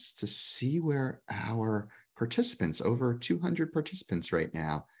chance to see where our participants, over 200 participants right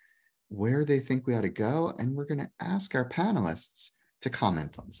now, where they think we ought to go. And we're going to ask our panelists to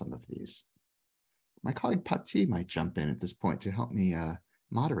comment on some of these. My colleague Pati might jump in at this point to help me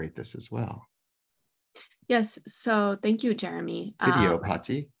moderate this as well. Yes, so thank you, Jeremy. Video,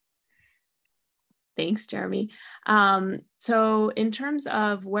 Pati. Thanks, Jeremy. So in terms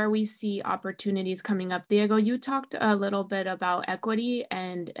of where we see opportunities coming up, Diego, you talked a little bit about equity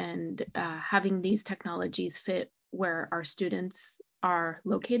and having these technologies fit where our students are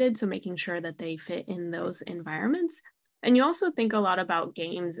located, so making sure that they fit in those environments. And you also think a lot about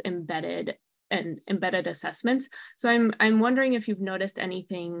games embedded assessments. So I'm wondering if you've noticed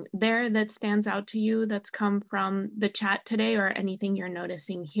anything there that stands out to you that's come from the chat today, or anything you're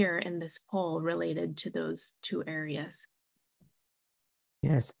noticing here in this poll related to those two areas.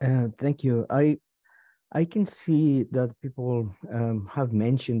 Yes, thank you. I can see that people have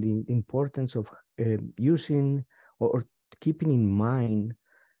mentioned the importance of using or keeping in mind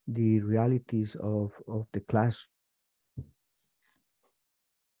the realities of the class.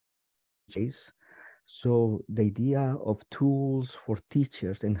 So the idea of tools for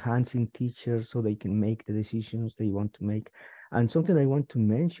teachers, enhancing teachers so they can make the decisions they want to make. And something I want to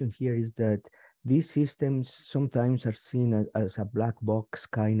mention here is that these systems sometimes are seen as a black box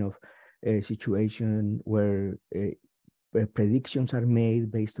kind of situation where predictions are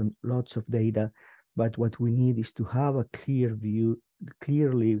made based on lots of data. But what we need is to have a clear view,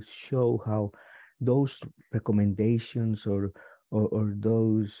 clearly show how those recommendations or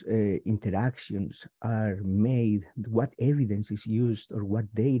those interactions are made, what evidence is used or what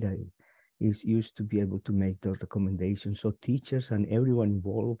data is used to be able to make those recommendations. So teachers and everyone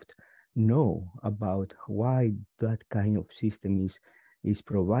involved know about why that kind of system is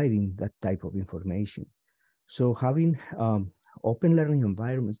providing that type of information. So having open learning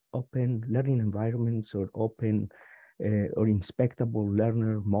environments or open or inspectable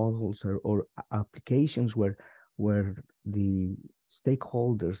learner models or applications where the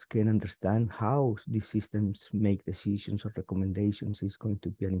stakeholders can understand how these systems make decisions or recommendations is going to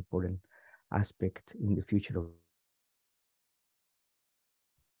be an important aspect in the future of.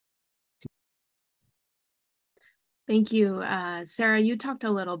 Thank you. Sarah, you talked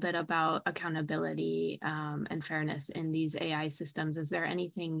a little bit about accountability and fairness in these AI systems. Is there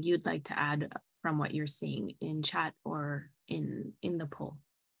anything you'd like to add from what you're seeing in chat or in the poll?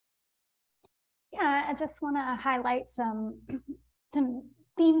 Yeah, I just want to highlight some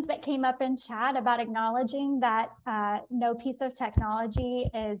themes that came up in chat about acknowledging that no piece of technology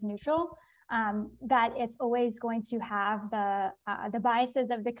is neutral, that it's always going to have the biases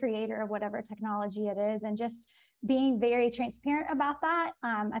of the creator of whatever technology it is, and just being very transparent about that.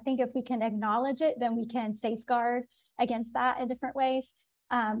 I think if we can acknowledge it, then we can safeguard against that in different ways.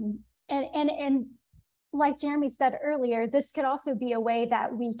 And like Jeremy said earlier, this could also be a way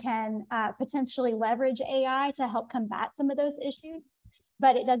that we can potentially leverage AI to help combat some of those issues.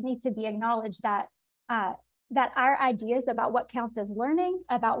 But it does need to be acknowledged that that our ideas about what counts as learning,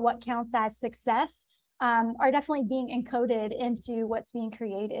 about what counts as success, are definitely being encoded into what's being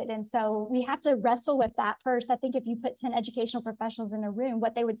created. And so we have to wrestle with that first. I think if you put 10 educational professionals in a room,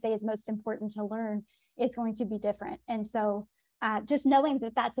 what they would say is most important to learn is going to be different. And so just knowing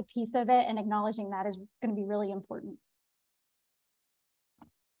that that's a piece of it and acknowledging that is going to be really important.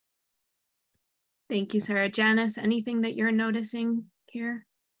 Thank you, Sarah. Janice, anything that you're noticing here?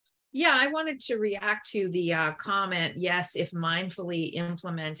 Yeah, I wanted to react to the comment, yes, if mindfully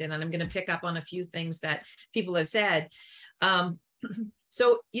implemented, and I'm going to pick up on a few things that people have said.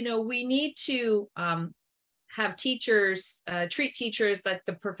 So, we need to have teachers, treat teachers like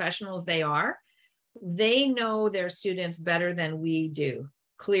the professionals they are. They know their students better than we do,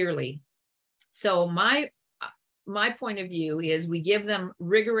 clearly. So my point of view is we give them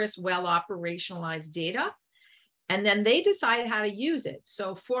rigorous, well-operationalized data, and then they decide how to use it.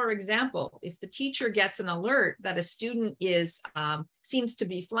 So for example, if the teacher gets an alert that a student seems to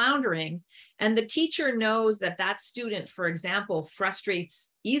be floundering, and the teacher knows that that student, for example,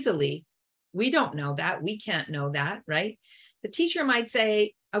 frustrates easily, we don't know that, we can't know that, right? The teacher might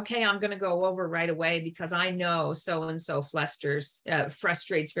say, okay, I'm going to go over right away because I know so-and-so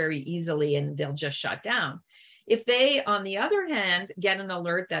frustrates very easily, and they'll just shut down. If they, on the other hand, get an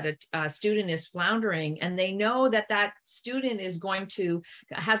alert that a student is floundering, and they know that that student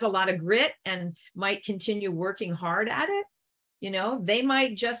has a lot of grit and might continue working hard at it, they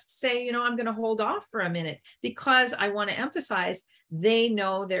might just say, I'm going to hold off for a minute, because I want to emphasize they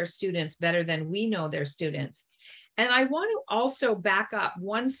know their students better than we know their students. And I want to also back up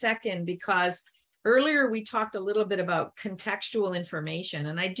 1 second, because earlier we talked a little bit about contextual information,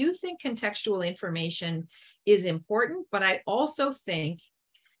 and I do think contextual information is important, but I also think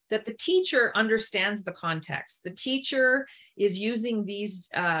that the teacher understands the context. The teacher is using these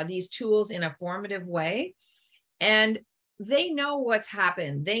tools in a formative way, and they know what's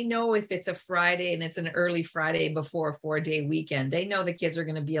happened. They know if it's a Friday and it's an early Friday before a 4-day weekend. They know the kids are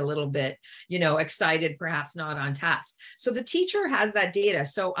going to be a little bit, excited, perhaps not on task. So the teacher has that data.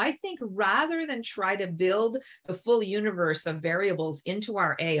 So I think rather than try to build the full universe of variables into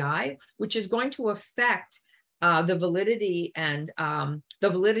our AI, which is going to affect the validity and the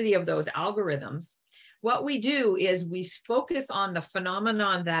validity of those algorithms, what we do is we focus on the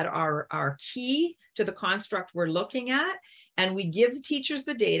phenomenon that are key to the construct we're looking at, and we give the teachers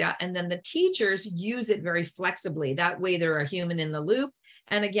the data, and then the teachers use it very flexibly. That way they're a human in the loop.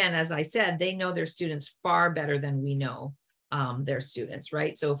 And again, as I said, they know their students far better than we know their students,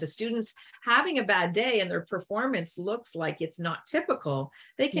 right? So if a student's having a bad day and their performance looks like it's not typical,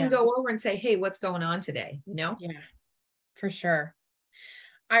 they can go over and say, hey, what's going on today? Yeah, for sure.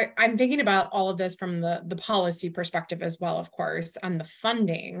 I'm thinking about all of this from the policy perspective as well, of course, and the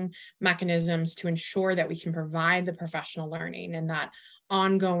funding mechanisms to ensure that we can provide the professional learning and that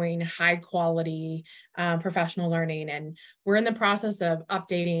ongoing high quality professional learning. And we're in the process of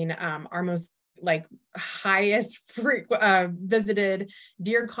updating our most highest visited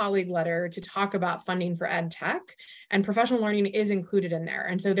Dear Colleague letter to talk about funding for ed tech, and professional learning is included in there.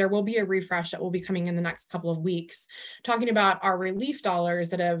 And so there will be a refresh that will be coming in the next couple of weeks, talking about our relief dollars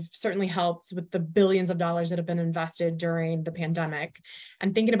that have certainly helped with the billions of dollars that have been invested during the pandemic,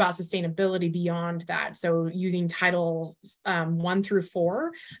 and thinking about sustainability beyond that. So using Title 1 through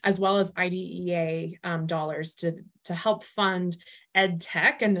 4, as well as IDEA dollars to help fund ed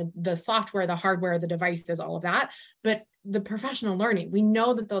tech and the software, the hardware, the devices, all of that. But the professional learning, we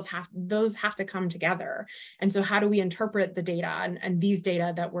know that those have to come together. And so how do we interpret the data and these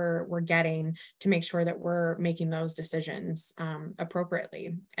data that we're getting to make sure that we're making those decisions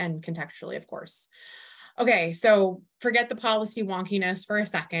appropriately and contextually, of course. Okay, so forget the policy wonkiness for a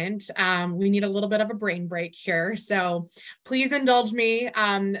second. We need a little bit of a brain break here. So please indulge me.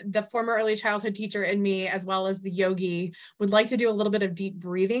 The former early childhood teacher in me, as well as the yogi, would like to do a little bit of deep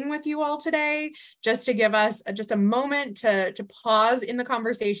breathing with you all today, just to give us just a moment to pause in the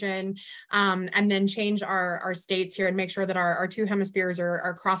conversation and then change our states here and make sure that our two hemispheres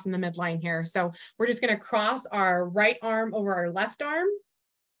are crossing the midline here. So we're just gonna cross our right arm over our left arm.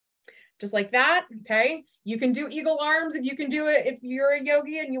 Just like that, okay? You can do eagle arms if you can do it, if you're a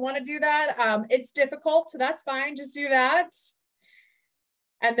yogi and you want to do that. It's difficult, so that's fine, just do that.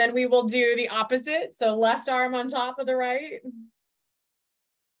 And then we will do the opposite, so left arm on top of the right.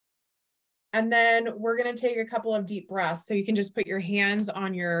 And then we're gonna take a couple of deep breaths. So you can just put your hands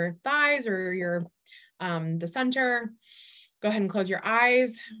on your thighs or your the center. Go ahead and close your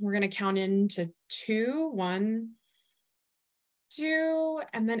eyes. We're gonna count into 2, 1, 2,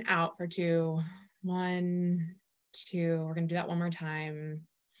 and then out for 2, 1, 2. We're gonna do that one more time.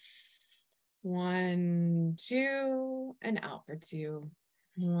 1, 2, and out for 2,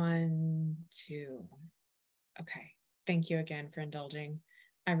 1, 2. Okay, thank you again for indulging.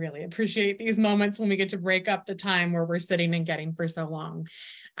 I really appreciate these moments when we get to break up the time where we're sitting and getting for so long.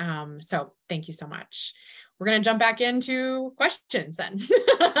 So thank you so much. We're going to jump back into questions then.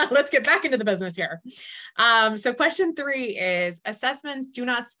 Let's get back into the business here. So question 3 is, assessments do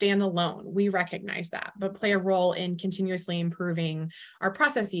not stand alone. We recognize that, but play a role in continuously improving our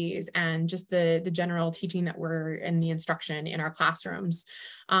processes and just the general teaching that we're in the instruction in our classrooms.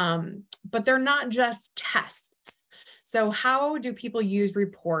 But they're not just tests. So how do people use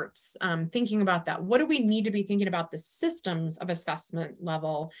reports? Thinking about that, what do we need to be thinking about the systems of assessment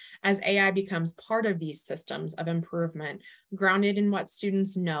level as AI becomes part of these systems of improvement, grounded in what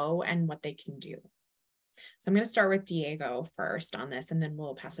students know and what they can do? So I'm going to start with Diego first on this, and then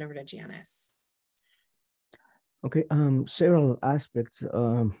we'll pass it over to Janice. Okay, several aspects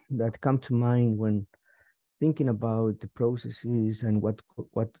that come to mind when thinking about the processes and what's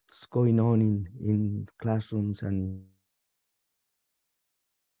going on in classrooms and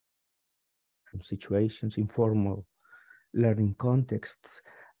situations, informal learning contexts.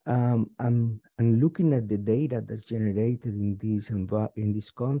 I'm looking at the data that's generated in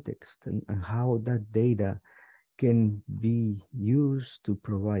this context and how that data can be used to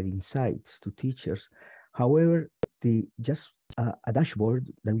provide insights to teachers. However, a dashboard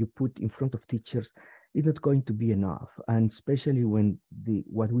that you put in front of teachers is not going to be enough, and especially when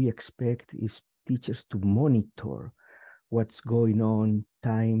what we expect is teachers to monitor what's going on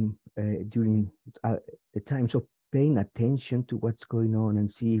during the time. So paying attention to what's going on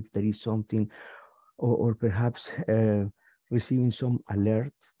and see if there is something, or perhaps receiving some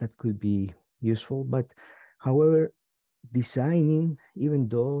alerts that could be useful. But however, designing, even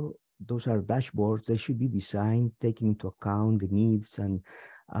though those are dashboards, they should be designed taking into account the needs and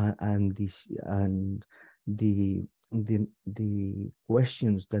the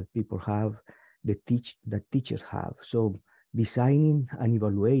questions that people have, that teachers have. So designing and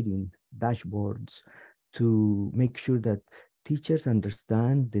evaluating dashboards to make sure that teachers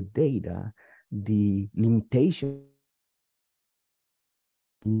understand the data, the limitation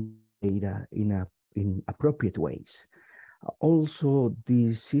data in appropriate ways. Also,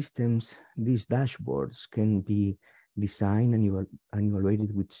 these systems, these dashboards can be designed and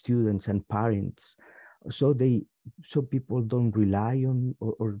evaluated with students and parents, so people don't rely on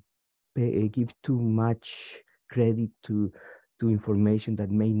or give too much credit to information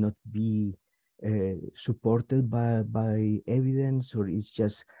that may not be supported by evidence, or it's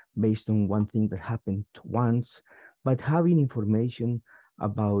just based on one thing that happened once. But having information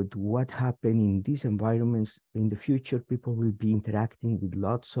about what happened in these environments in the future, people will be interacting with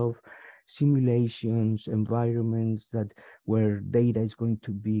lots of simulations, environments where data is going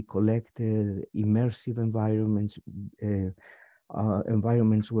to be collected, immersive environments,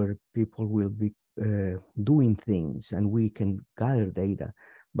 environments where people will be doing things and we can gather data.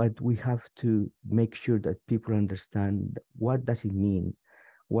 but we have to make sure that people understand what does it mean,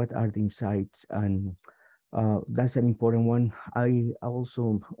 what are the insights, and that's an important one. I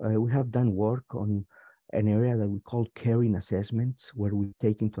also, we have done work on an area that we call caring assessments, where we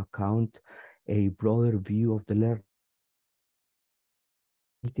take into account a broader view of the learning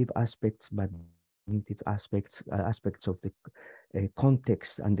aspects, but cognitive aspects of the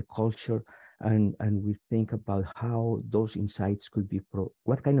context and the culture, and we think about how those insights could be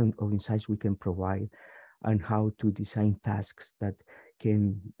what kind of insights we can provide, and how to design tasks that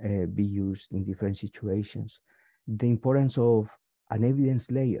can be used in different situations. The importance of an evidence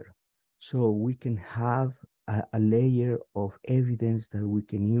layer, so we can have a layer of evidence that we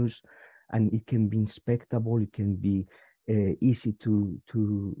can use, and it can be inspectable, it can be easy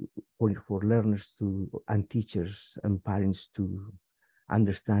for learners and teachers and parents to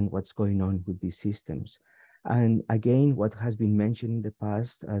understand what's going on with these systems. And again, what has been mentioned in the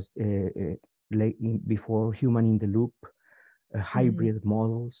past as before, human in the loop, hybrid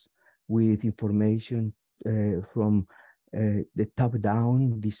models with information from the top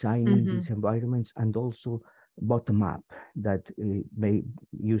down, designing these environments, and also bottom up, that may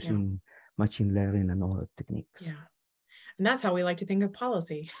using machine learning and other techniques. Yeah. And that's how we like to think of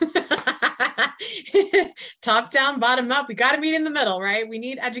policy. Top down, bottom up. We got to meet in the middle, right? We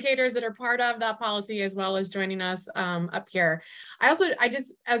need educators that are part of that policy as well as joining us up here. As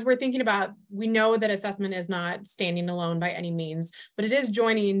we're thinking about, we know that assessment is not standing alone by any means, but it is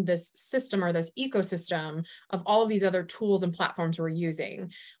joining this system or this ecosystem of all of these other tools and platforms we're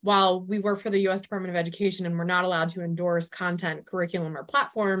using. While we work for the U.S. Department of Education and we're not allowed to endorse content, curriculum, or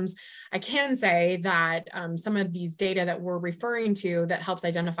platforms, I can say that some of these data that we're referring to that helps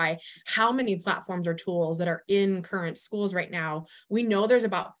identify how many platforms or tools that are in current schools right now, we know there's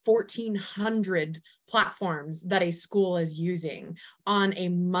about 1,400 platforms that a school is using on a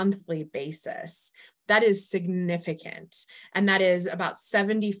monthly basis. That is significant. And that is about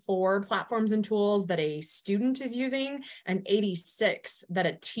 74 platforms and tools that a student is using and 86 that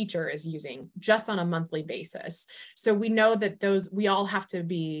a teacher is using just on a monthly basis. So we know that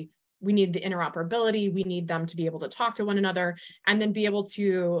we need the interoperability, we need them to be able to talk to one another, and then be able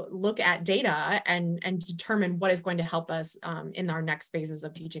to look at data and determine what is going to help us in our next phases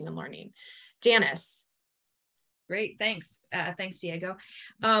of teaching and learning. Janice. Great, thanks. Thanks, Diego.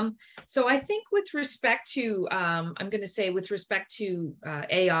 So I think with respect to,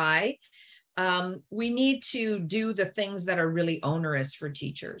 AI, we need to do the things that are really onerous for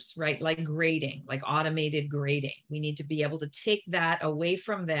teachers, right? Like grading, like automated grading. We need to be able to take that away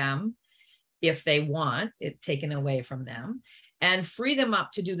from them if they want it taken away from them, and free them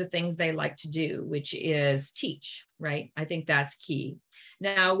up to do the things they like to do, which is teach, right? I think that's key.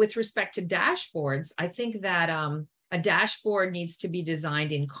 Now, with respect to dashboards, I think that a dashboard needs to be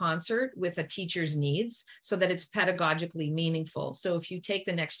designed in concert with a teacher's needs so that it's pedagogically meaningful. So if you take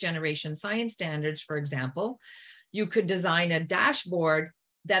the next generation science standards, for example, you could design a dashboard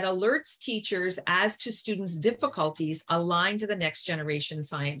that alerts teachers as to students' difficulties aligned to the next generation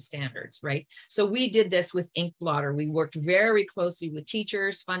science standards, right? So we did this with Ink Blotter. We worked very closely with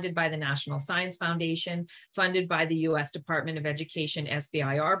teachers, funded by the National Science Foundation, funded by the U.S. Department of Education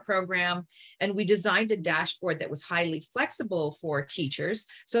SBIR program. And we designed a dashboard that was highly flexible for teachers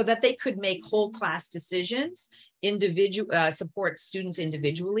so that they could make whole class decisions, support students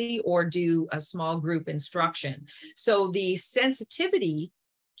individually, or do a small group instruction. So the sensitivity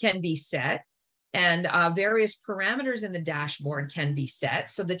can be set, and various parameters in the dashboard can be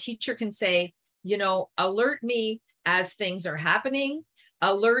set. So the teacher can say, alert me as things are happening,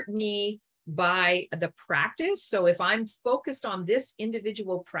 alert me by the practice. So if I'm focused on this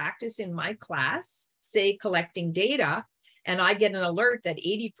individual practice in my class, say collecting data, and I get an alert that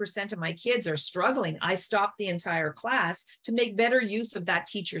 80% of my kids are struggling, I stop the entire class to make better use of that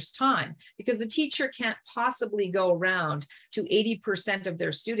teacher's time, because the teacher can't possibly go around to 80% of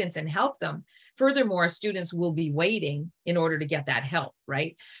their students and help them. Furthermore, students will be waiting in order to get that help,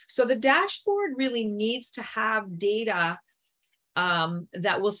 right? So the dashboard really needs to have data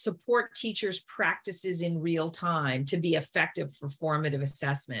that will support teachers' practices in real time to be effective for formative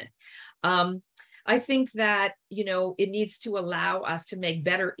assessment. I think that, it needs to allow us to make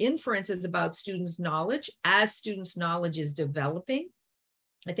better inferences about students' knowledge as students' knowledge is developing.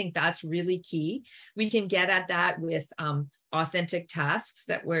 I think that's really key. We can get at that with authentic tasks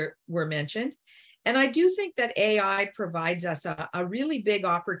that were mentioned. And I do think that AI provides us a really big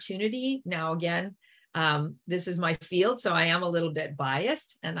opportunity. Now, again, This is my field, so I am a little bit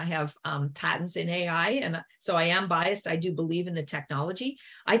biased, and I have patents in AI, and so I am biased. I do believe in the technology.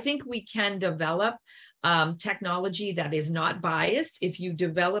 I think we can develop technology that is not biased if you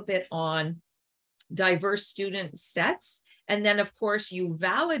develop it on diverse student sets, and then of course you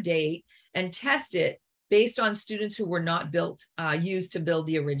validate and test it based on students who were not used to build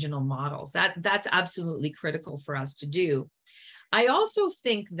the original models. That's absolutely critical for us to do. I also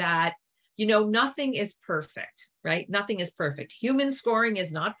think that, you know, nothing is perfect, right? Nothing is perfect. Human scoring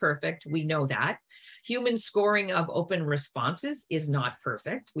is not perfect. We know that. Human scoring of open responses is not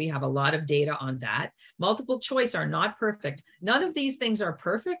perfect. We have a lot of data on that. Multiple choice are not perfect. None of these things are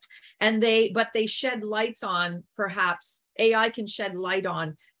perfect, but they shed lights on, perhaps AI can shed light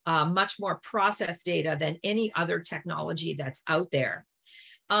on much more process data than any other technology that's out there.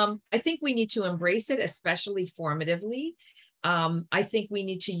 I think we need to embrace it, especially formatively. I think we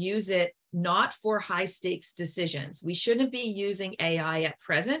need to use it not for high stakes decisions. We shouldn't be using AI at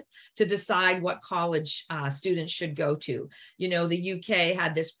present to decide what college students should go to. You know, the UK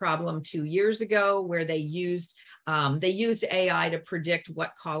had this problem 2 years ago where they used AI to predict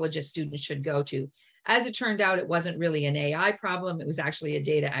what college a student should go to. As it turned out, it wasn't really an AI problem. It was actually a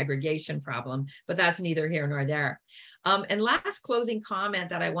data aggregation problem, but that's neither here nor there. And last closing comment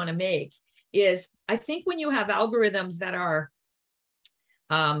that I want to make is, I think when you have algorithms that are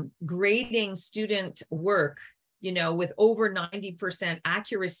grading student work, you know, with over 90%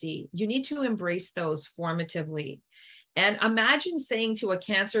 accuracy, you need to embrace those formatively. And imagine saying to a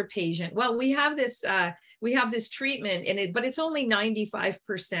cancer patient, well, we have this treatment but it's only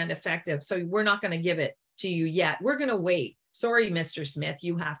 95% effective, so we're not going to give it to you yet. We're going to wait. Sorry, Mr. Smith,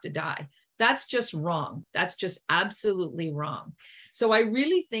 you have to die. That's just wrong. That's just absolutely wrong. So I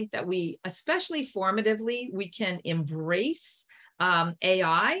really think that we, especially formatively, we can embrace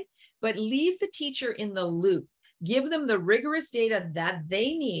AI, but leave the teacher in the loop. Give them the rigorous data that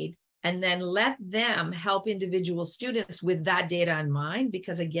they need, and then let them help individual students with that data in mind,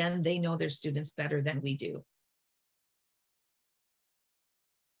 because again, they know their students better than we do.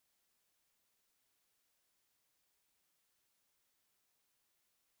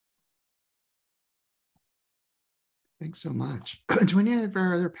 Thanks so much. Do any of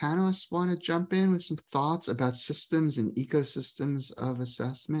our other panelists want to jump in with some thoughts about systems and ecosystems of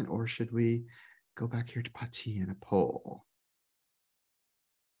assessment, or should we go back here to Pati and a poll?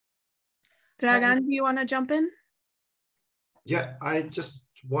 Dragan, do you want to jump in? Yeah, I just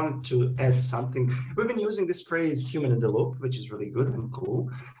wanted to add something. We've been using this phrase human in the loop, which is really good and cool.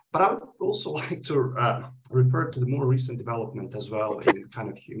 But I would also like to refer to the more recent development as well in kind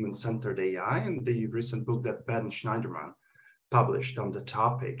of human-centered AI, and the recent book that Ben Schneiderman published on the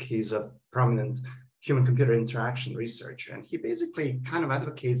topic. He's a prominent human-computer interaction researcher, and he basically kind of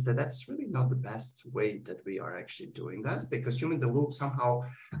advocates that that's really not the best way that we are actually doing that, because human in the loop somehow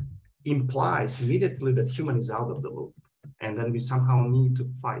implies immediately that human is out of the loop, and then we somehow need to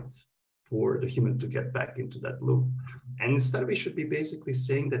fight for the human to get back into that loop. And instead, we should be basically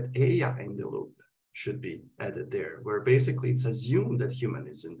saying that AI in the loop should be added there, where basically it's assumed that human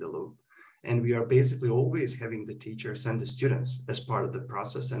is in the loop. And we are basically always having the teachers and the students as part of the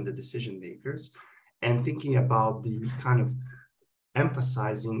process and the decision makers, and thinking about the kind of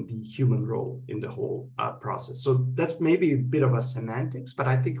emphasizing the human role in the whole process. So that's maybe a bit of a semantics, but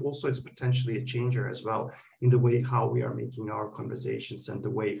I think also it's potentially a changer as well in the way how we are making our conversations and the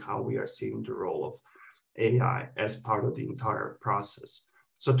way how we are seeing the role of AI as part of the entire process.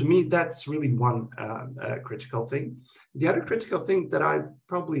 So to me, that's really one critical thing. The other critical thing that I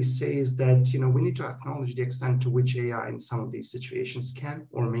probably say is that, you know, we need to acknowledge the extent to which AI in some of these situations can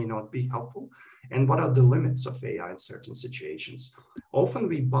or may not be helpful, and what are the limits of AI in certain situations. Often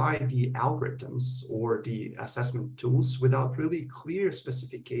we buy the algorithms or the assessment tools without really clear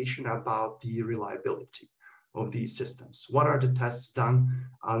specification about the reliability of these systems. What are the tests done,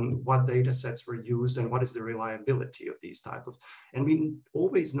 on what data sets were used, and what is the reliability of these type of, and we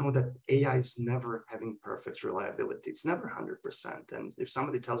always know that AI is never having perfect reliability. It's never 100%. And if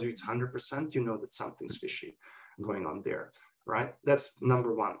somebody tells you it's 100%, you know that something's fishy going on there, right? That's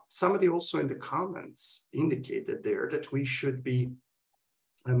number one. Somebody also in the comments indicated there that we should be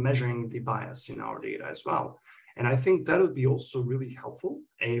measuring the bias in our data as well. And I think that would be also really helpful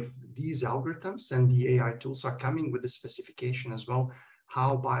if these algorithms and the AI tools are coming with the specification as well,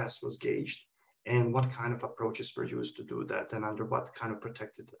 how bias was gauged and what kind of approaches were used to do that, and under what kind of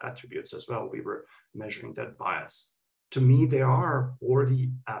protected attributes as well we were measuring that bias. To me, there are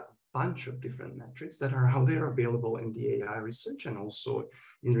already a bunch of different metrics that are out there available in the AI research and also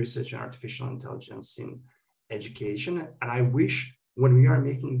in research in artificial intelligence in education. And I wish when we are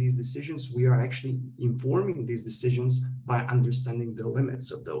making these decisions, we are actually informing these decisions by understanding the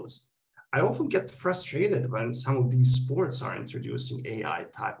limits of those. I often get frustrated when some of these sports are introducing AI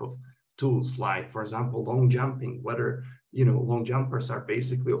type of tools, like, for example, long jumping, whether long jumpers are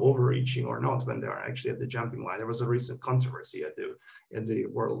basically overreaching or not when they are actually at the jumping line. There was a recent controversy at the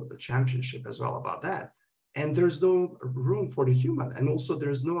World Championship as well about that. And there's no room for the human. And also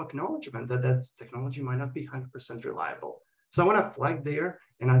there's no acknowledgement that that technology might not be 100% reliable. So I want to flag there.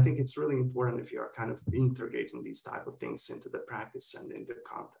 And I think it's really important if you are kind of integrating these type of things into the practice and in the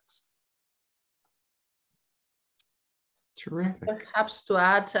context. Terrific. Perhaps to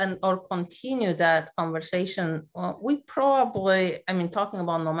add or continue that conversation, we probably, talking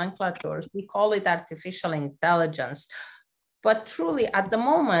about nomenclatures, we call it artificial intelligence. But truly, at the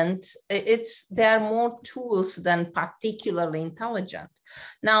moment, there are more tools than particularly intelligent.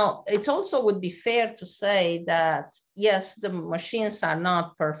 Now, it also would be fair to say that, yes, the machines are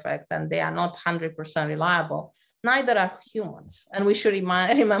not perfect and they are not 100% reliable. Neither are humans. And we should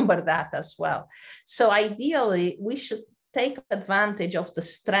remember that as well. So ideally, we should take advantage of the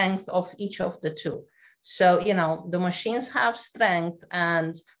strength of each of the two. So, the machines have strength,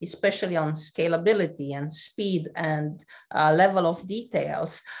 and especially on scalability and speed and level of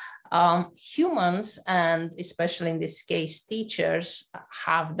details. Humans, and especially in this case, teachers,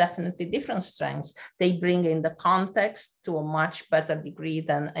 have definitely different strengths. They bring in the context to a much better degree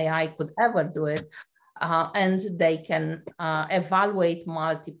than AI could ever do it. And they can evaluate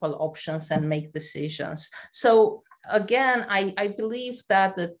multiple options and make decisions. So again, I believe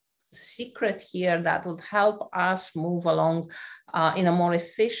that the secret here that would help us move along in a more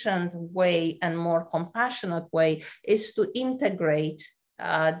efficient way and more compassionate way is to integrate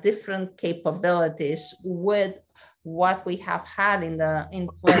different capabilities with what we have had in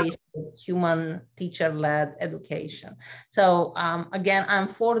place with human teacher-led education. So again, I'm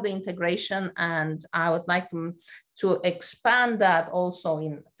for the integration, and I would like to expand that also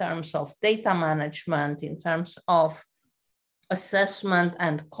in terms of data management, in terms of assessment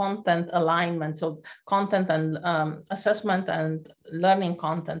and content alignment, so content and assessment and learning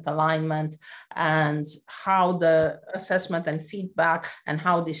content alignment, and how the assessment and feedback and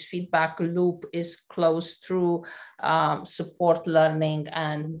how this feedback loop is closed through support learning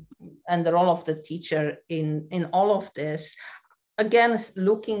and the role of the teacher in all of this. Again,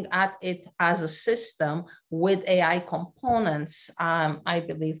 looking at it as a system with AI components, I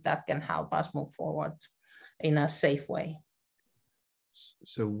believe that can help us move forward in a safe way.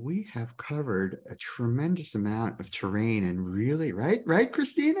 So we have covered a tremendous amount of terrain, and really, right,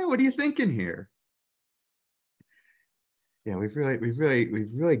 Christina? What are you thinking here? Yeah, we've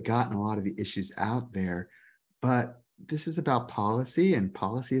really gotten a lot of the issues out there, but this is about policy, and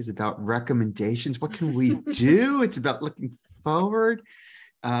policy is about recommendations. What can we do? It's about looking forward.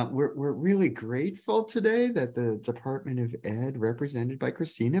 We're really grateful today that the Department of Ed, represented by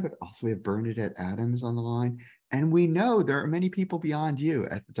Christina, but also we have Bernadette Adams on the line. And we know there are many people beyond you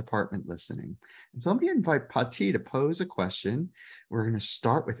at the department listening. And so let me invite Pati to pose a question. We're going to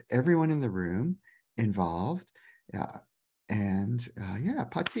start with everyone in the room involved. Yeah,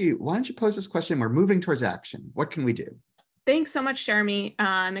 Pati, why don't you pose this question? We're moving towards action. What can we do? Thanks so much, Jeremy.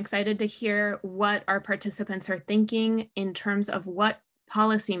 I'm excited to hear what our participants are thinking in terms of what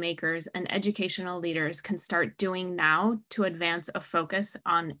policymakers and educational leaders can start doing now to advance a focus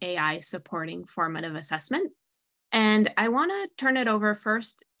on AI supporting formative assessment. And I want to turn it over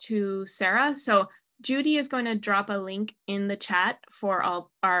first to Sarah. So Judy is going to drop a link in the chat for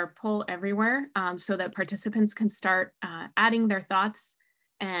our poll everywhere so that participants can start adding their thoughts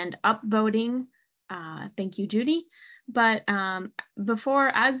and upvoting. Thank you, Judy. But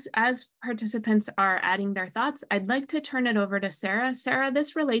as participants are adding their thoughts, I'd like to turn it over to Sarah. Sarah,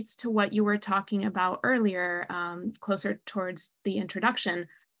 this relates to what you were talking about earlier, closer towards the introduction,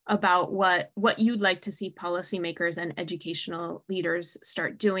 about what you'd like to see policymakers and educational leaders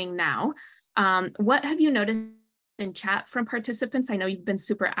start doing now. What have you noticed in chat from participants? I know you've been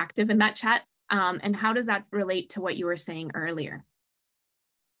super active in that chat. And how does that relate to what you were saying earlier?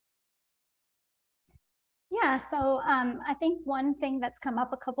 Yeah, so I think one thing that's come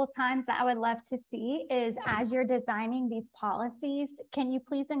up a couple of times that I would love to see is, as you're designing these policies, can you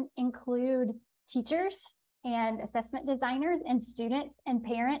please include teachers and assessment designers and students and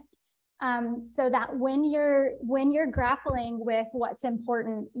parents, so that when you're grappling with what's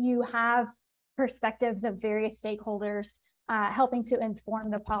important, you have perspectives of various stakeholders helping to inform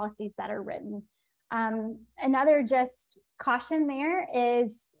the policies that are written. Another just caution there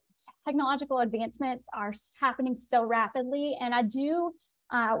is technological advancements are happening so rapidly, and I do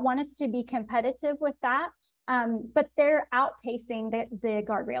want us to be competitive with that. but they're outpacing the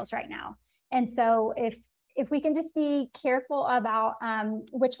guardrails right now. And so if we can just be careful about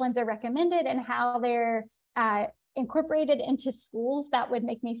which ones are recommended and how they're incorporated into schools, that would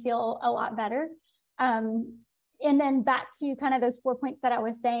make me feel a lot better. And then back to kind of those 4 points that I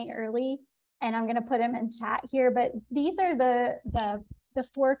was saying early, and I'm going to put them in chat here, but these are the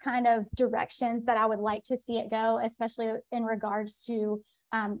 4 kind of directions that I would like to see it go, especially in regards to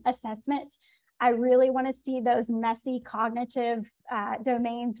assessment. I really want to see those messy cognitive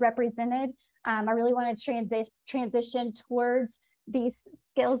domains represented. I really want to transition towards these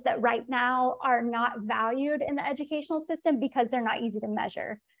skills that right now are not valued in the educational system because they're not easy to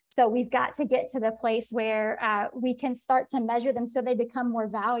measure. So we've got to get to the place where we can start to measure them so they become more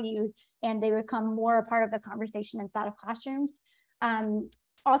valued and they become more a part of the conversation inside of classrooms.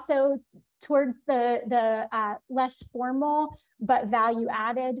 Also towards the less formal but value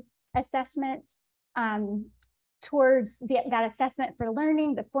added assessments, towards that assessment for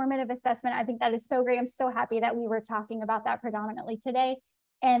learning, the formative assessment. I think that is so great. I'm so happy that we were talking about that predominantly today.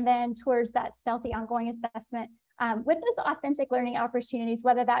 And then towards that stealthy ongoing assessment with those authentic learning opportunities,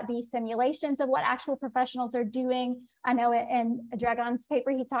 whether that be simulations of what actual professionals are doing. I know in Dragon's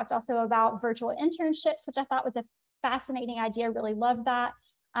paper, he talked also about virtual internships, which I thought was a fascinating idea. Really loved that.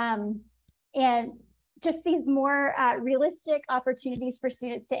 And just these more realistic opportunities for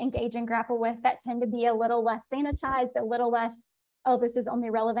students to engage and grapple with that tend to be a little less sanitized, a little less, oh, this is only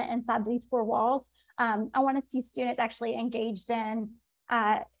relevant inside these 4 walls. I want to see students actually engaged in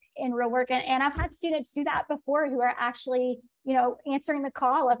real work. And I've had students do that before who are actually, you know, answering the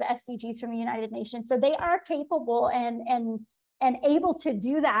call of the SDGs from the United Nations. So they are capable and able to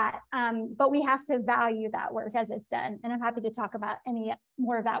do that, but we have to value that work as it's done. And I'm happy to talk about any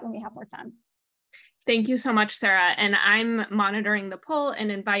more of that when we have more time. Thank you so much, Sarah. And I'm monitoring the poll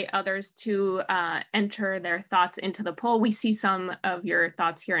and invite others to enter their thoughts into the poll. We see some of your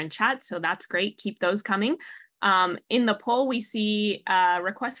thoughts here in chat, so that's great. Keep those coming. In the poll, we see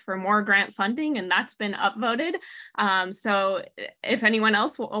requests for more grant funding, and that's been upvoted. So if anyone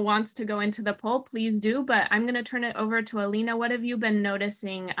else wants to go into the poll, please do. But I'm going to turn it over to Alina. What have you been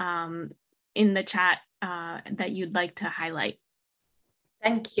noticing in the chat that you'd like to highlight?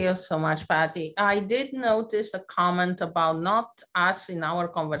 Thank you so much, Patty. I did notice a comment about not us in our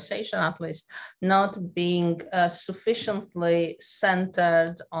conversation, at least, not being sufficiently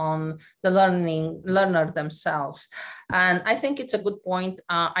centered on the learner themselves. And I think it's a good point.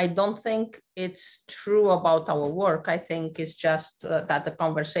 I don't think it's true about our work. I think it's just that the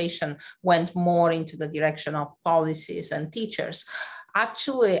conversation went more into the direction of policies and teachers.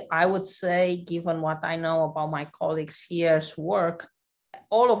 Actually, I would say, given what I know about my colleagues here's work,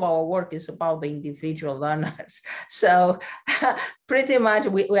 all of our work is about the individual learners. So pretty much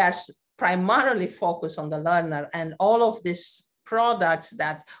we are primarily focused on the learner, and all of these products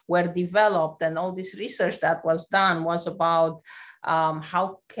that were developed and all this research that was done was about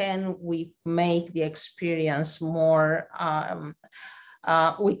how can we make the experience more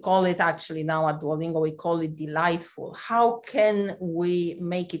we call it actually now at Duolingo, we call it delightful. How can we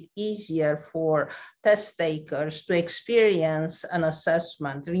make it easier for test takers to experience an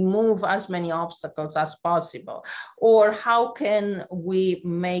assessment, remove as many obstacles as possible? Or how can we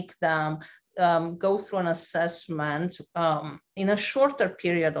make them go through an assessment in a shorter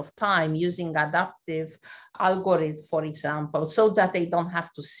period of time using adaptive algorithms, for example, so that they don't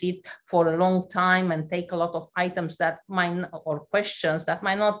have to sit for a long time and take a lot of items that might, or questions that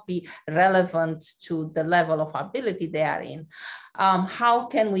might not be relevant to the level of ability they are in. How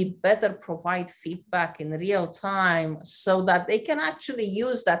can we better provide feedback in real time so that they can actually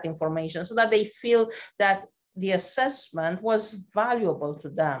use that information, so that they feel that the assessment was valuable to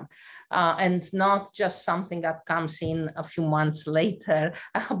them and not just something that comes in a few months later.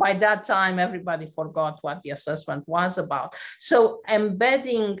 By that time, everybody forgot what the assessment was about. So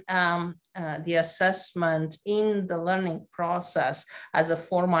embedding the assessment in the learning process as a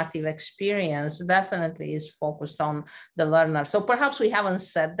formative experience definitely is focused on the learner. So perhaps we haven't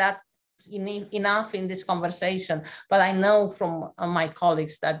said that enough in this conversation, but I know from my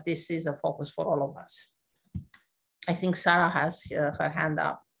colleagues that this is a focus for all of us. I think Sarah has her hand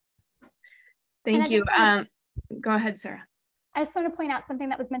up. Thank you. Go ahead, Sarah. I just want to point out something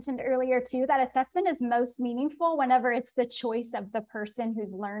that was mentioned earlier too, that assessment is most meaningful whenever it's the choice of the person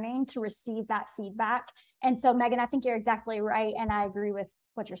who's learning to receive that feedback. And so Megan, I think you're exactly right. And I agree with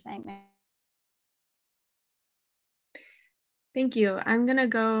what you're saying, Megan. Thank you. I'm gonna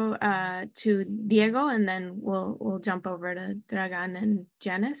go to Diego, and then we'll jump over to Dragan and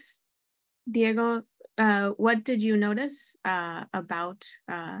Janice. Diego, what did you notice about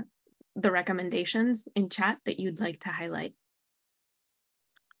the recommendations in chat that you'd like to highlight?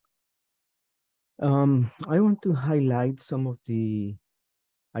 I want to highlight some of the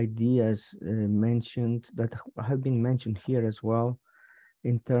ideas mentioned that have been mentioned here as well,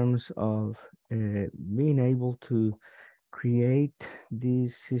 in terms of being able to create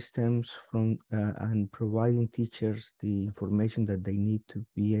these systems from and providing teachers the information that they need to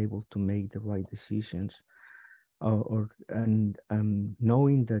be able to make the right decisions, and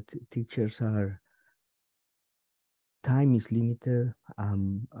knowing that teachers are time is limited,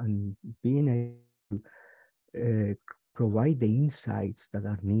 and being able to provide the insights that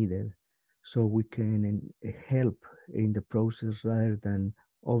are needed so we can help in the process rather than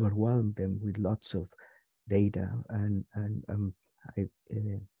overwhelm them with lots of data and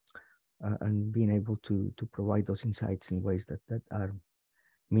being able to provide those insights in ways that are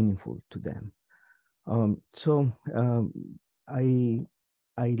meaningful to them. I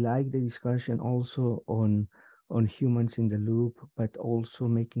like the discussion also on humans in the loop, but also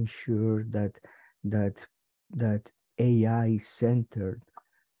making sure that AI-centered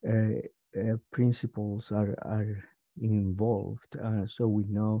principles are involved. So we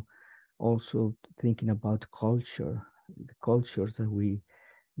know, also thinking about culture, the cultures that we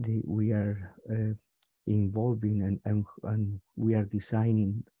are involving and we are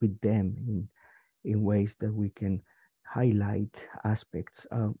designing with them in ways that we can highlight aspects.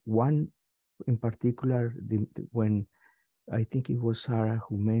 One in particular, when I think it was Sarah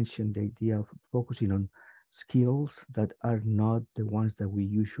who mentioned the idea of focusing on skills that are not the ones that we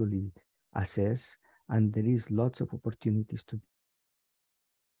usually assess, and there is lots of opportunities to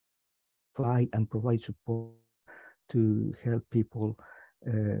find and provide support to help people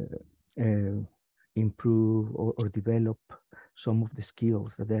improve or develop some of the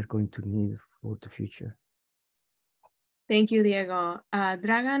skills that they're going to need for the future. Thank you, Diego.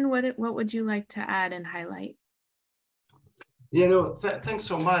 Dragan, what would you like to add and highlight? Yeah, no, thanks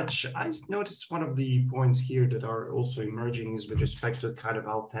so much. I noticed one of the points here that are also emerging is with respect to kind of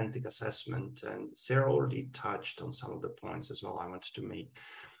authentic assessment. And Sarah already touched on some of the points as well I wanted to make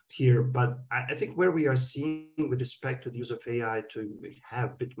here. But I think where we are seeing with respect to the use of AI to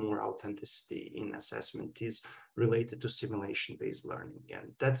have a bit more authenticity in assessment is related to simulation-based learning.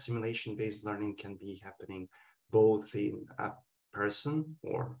 And that simulation-based learning can be happening both in a person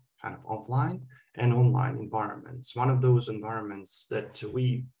or kind of offline and online environments. One of those environments that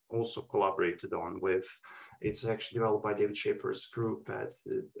we also collaborated on with, it's actually developed by David Schaefer's group at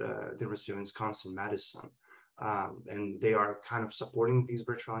the University of Wisconsin-Madison. And they are kind of supporting these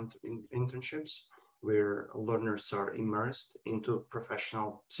virtual internships where learners are immersed into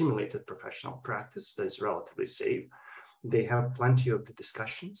simulated professional practice that is relatively safe. They have plenty of the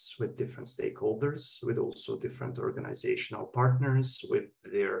discussions with different stakeholders, with also different organizational partners, with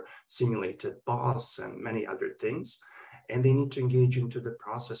their simulated boss and many other things. And they need to engage into the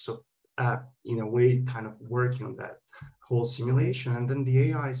process of, in a way, kind of working on that whole simulation. And then the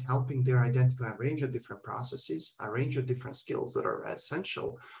AI is helping them identify a range of different processes, a range of different skills that are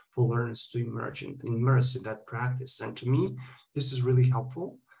essential for learners to immerse in that practice. And to me, this is really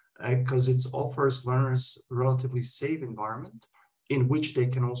helpful, because it offers learners a relatively safe environment in which they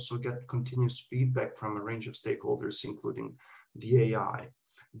can also get continuous feedback from a range of stakeholders, including the AI.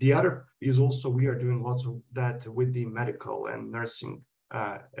 The other is also, we are doing lots of that with the medical and nursing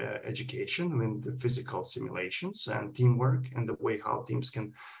education, with the physical simulations and teamwork and the way how teams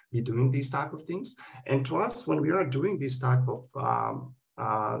can be doing these type of things. And to us, when we are doing these type of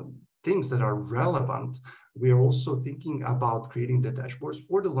things that are relevant, we are also thinking about creating the dashboards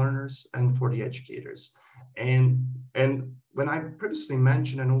for the learners and for the educators. And when I previously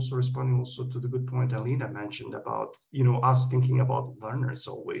mentioned, and also responding also to the good point Alina mentioned about, us thinking about learners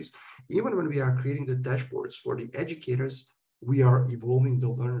always, even when we are creating the dashboards for the educators, we are involving the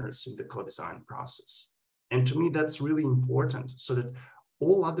learners in the co-design process. And to me, that's really important, so that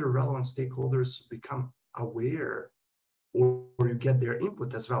all other relevant stakeholders become aware, or you get their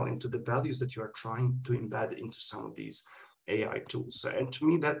input as well into the values that you are trying to embed into some of these AI tools. And to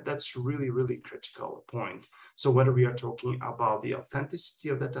me, that's really, really critical point. So whether we are talking about the authenticity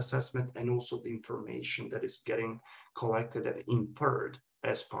of that assessment and also the information that is getting collected and inferred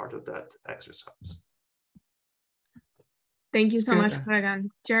as part of that exercise. Thank you so much, Dragan.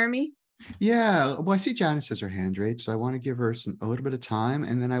 Jeremy? Yeah, well, I see Janice has her hand raised, so I want to give her a little bit of time,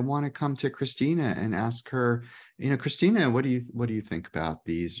 and then I want to come to Christina and ask her, Christina, what do you think about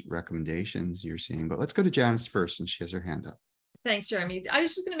these recommendations you're seeing? But let's go to Janice first, and she has her hand up. Thanks, Jeremy. I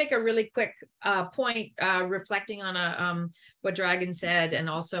was just going to make a really quick point, reflecting on what Dragan said and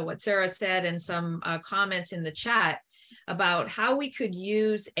also what Sarah said and some comments in the chat. about how we could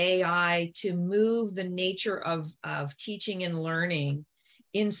use AI to move the nature of teaching and learning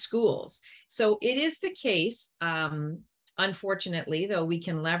in schools. So it is the case, unfortunately, though we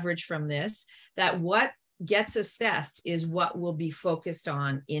can leverage from this, that what gets assessed is what will be focused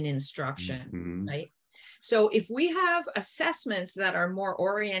on in instruction, right? So if we have assessments that are more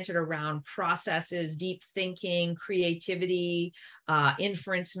oriented around processes, deep thinking, creativity,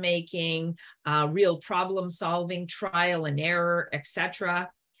 inference making, real problem solving, trial and error, etc.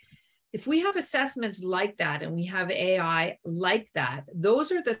 If we have assessments like that and we have AI like that,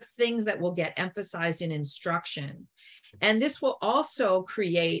 those are the things that will get emphasized in instruction. And this will also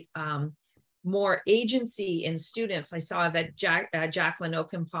create more agency in students. I saw that Jacqueline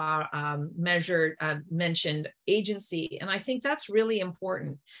Okenpa mentioned agency, and I think that's really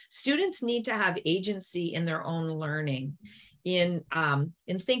important. Students need to have agency in their own learning, in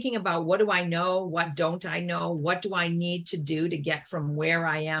thinking about, what do I know, what don't I know, what do I need to do to get from where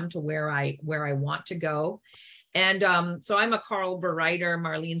I am to where I want to go. And so I'm a Carl Bereiter,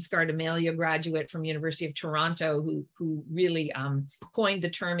 Marlene Scardamalia graduate from University of Toronto who really coined the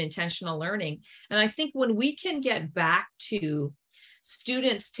term intentional learning. And I think when we can get back to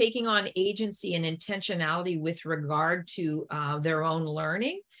students taking on agency and intentionality with regard to their own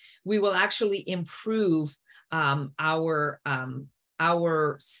learning, we will actually improve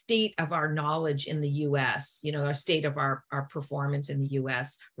our state of our knowledge in the US, our state of our performance in the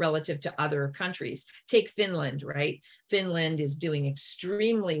US relative to other countries. Take Finland, right? Finland is doing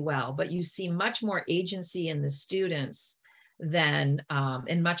extremely well, but you see much more agency in the students than,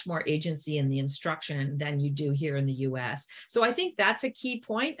 and much more agency in the instruction than you do here in the US. So I think that's a key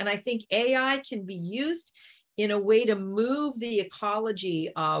point. And I think AI can be used in a way to move the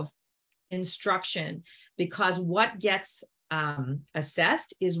ecology of instruction, because what gets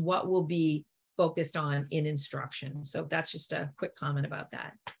assessed is what will be focused on in instruction. So that's just a quick comment about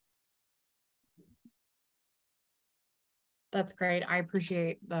that. That's great. I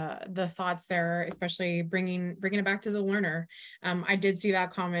appreciate the thoughts there, especially bringing it back to the learner. I did see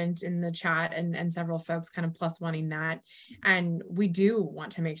that comment in the chat, and several folks kind of plus wanting that. And we do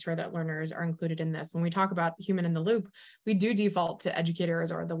want to make sure that learners are included in this. When we talk about human in the loop, we do default to educators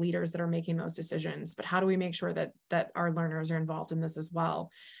or the leaders that are making those decisions. But how do we make sure that our learners are involved in this as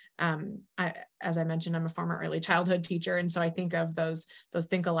well? As I mentioned, I'm a former early childhood teacher, and so I think of those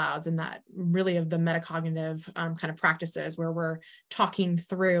think alouds and that really of the metacognitive kind of practices where we're talking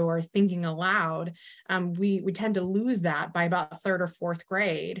through or thinking aloud. We tend to lose that by about third or fourth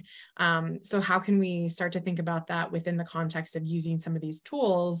grade. So how can we start to think about that within the context of using some of these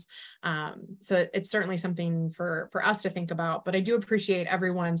tools? So it's certainly something for us to think about. But I do appreciate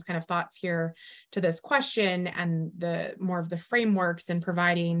everyone's kind of thoughts here to this question and the more of the frameworks and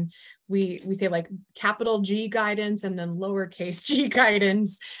providing. We say like capital G guidance and then lowercase g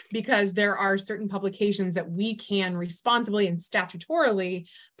guidance, because there are certain publications that we can responsibly and statutorily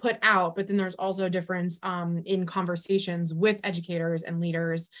put out, but then there's also a difference in conversations with educators and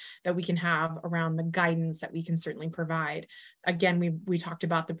leaders that we can have around the guidance that we can certainly provide. Again, we talked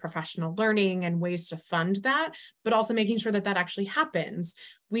about the professional learning and ways to fund that, but also making sure that actually happens.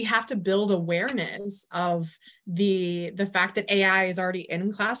 We have to build awareness of the fact that AI is already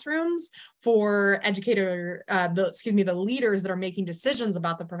in classrooms for the leaders that are making decisions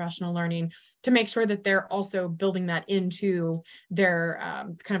about the professional learning, to make sure that they're also building that into their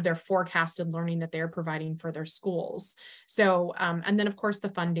kind of their forecasted learning that they're providing for their schools. So, and then of course the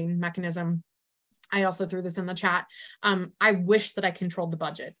funding mechanism. I also threw this in the chat. I wish that I controlled the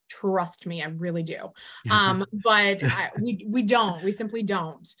budget. Trust me, I really do. But we don't. We simply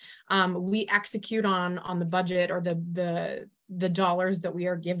don't. We execute on the budget or the dollars that we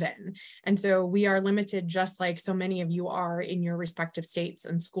are given. And so we are limited, just like so many of you are in your respective states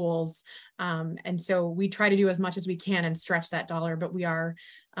and schools. And so we try to do as much as we can and stretch that dollar, but we are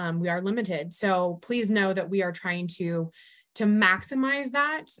limited. So please know that we are trying to maximize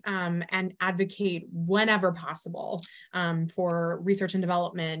that and advocate whenever possible for research and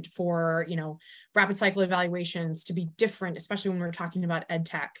development, for rapid cycle evaluations to be different, especially when we're talking about ed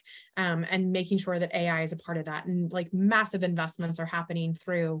tech, and making sure that AI is a part of that. And like massive investments are happening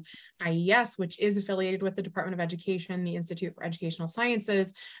through IES, which is affiliated with the Department of Education, the Institute for Educational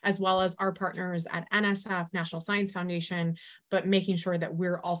Sciences, as well as our partners at NSF, National Science Foundation, but making sure that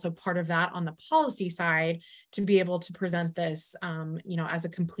we're also part of that on the policy side to be able to present this, as a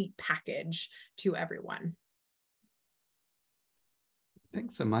complete package to everyone.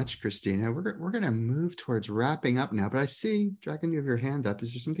 Thanks so much, Christina. We're going to move towards wrapping up now, but I see, Dragon, you have your hand up.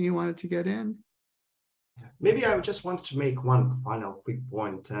 Is there something you wanted to get in? Maybe I just wanted to make one final quick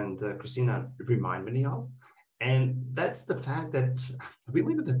point, and Christina reminded me of, And that's the fact that we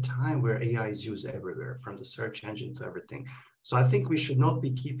live at a time where AI is used everywhere, from the search engine to everything. So I think we should not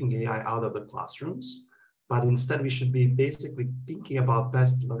be keeping AI out of the classrooms, but instead we should be basically thinking about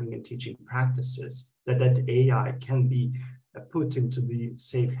best learning and teaching practices that AI can be put into the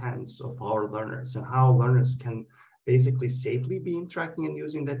safe hands of our learners, and how learners can basically safely be interacting and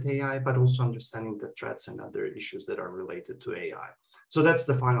using that AI, but also understanding the threats and other issues that are related to AI. So that's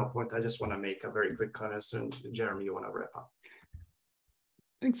the final point. I just want to make a very quick comment. And Jeremy, you want to wrap up?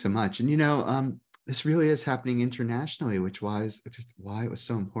 Thanks so much. And this really is happening internationally, which is why it was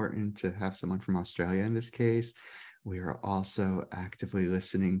so important to have someone from Australia in this case. We are also actively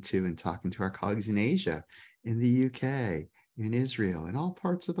listening to and talking to our colleagues in Asia, in the UK, in Israel, in all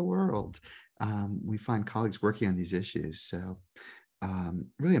parts of the world. We find colleagues working on these issues. So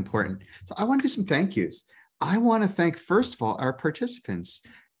really important. So I want to do some thank yous. I want to thank, first of all, our participants.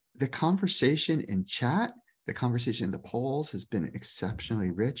 The conversation in chat, the conversation in the polls has been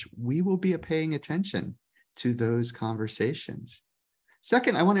exceptionally rich. We will be paying attention to those conversations.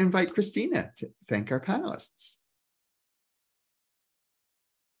 Second, I want to invite Christina to thank our panelists.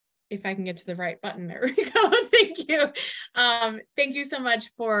 If I can get to the right button, there we go. Thank you. Thank you so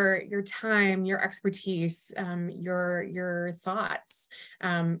much for your time, your expertise, your thoughts.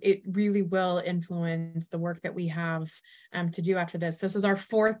 It really will influence the work that we have to do after this. This is our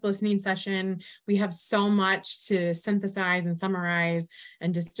 4th listening session. We have so much to synthesize and summarize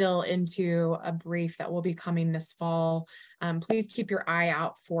and distill into a brief that will be coming this fall. Please keep your eye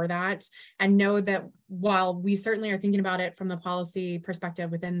out for that, and know that while we certainly are thinking about it from the policy perspective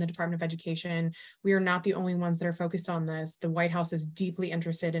within the Department of Education, we are not the only ones that are focused on this. The White House is deeply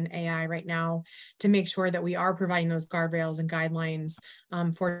interested in AI right now to make sure that we are providing those guardrails and guidelines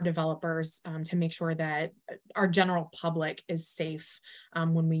for developers to make sure that our general public is safe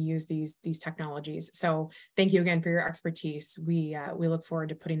when we use these technologies. So thank you again for your expertise. We look forward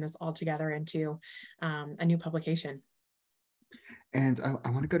to putting this all together into a new publication. And I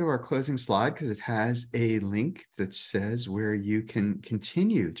want to go to our closing slide because it has a link that says where you can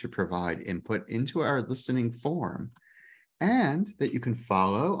continue to provide input into our listening forum, and that you can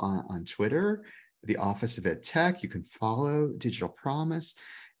follow on Twitter, the Office of Ed Tech. You can follow Digital Promise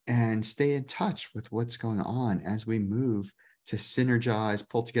and stay in touch with what's going on as we move to synergize,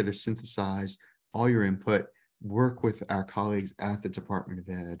 pull together, synthesize all your input, work with our colleagues at the Department of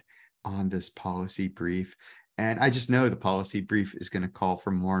Ed on this policy brief. And I just know the policy brief is going to call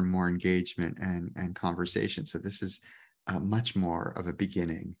for more and more engagement and conversation. So this is much more of a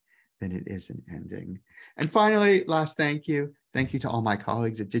beginning than it is an ending. And finally, last thank you. Thank you to all my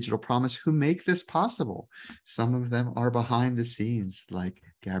colleagues at Digital Promise who make this possible. Some of them are behind the scenes, like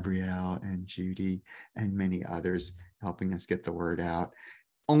Gabrielle and Judy and many others, helping us get the word out.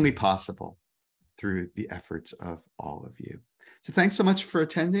 Only possible through the efforts of all of you. So thanks so much for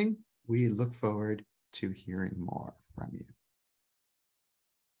attending. We look forward to hearing more from you.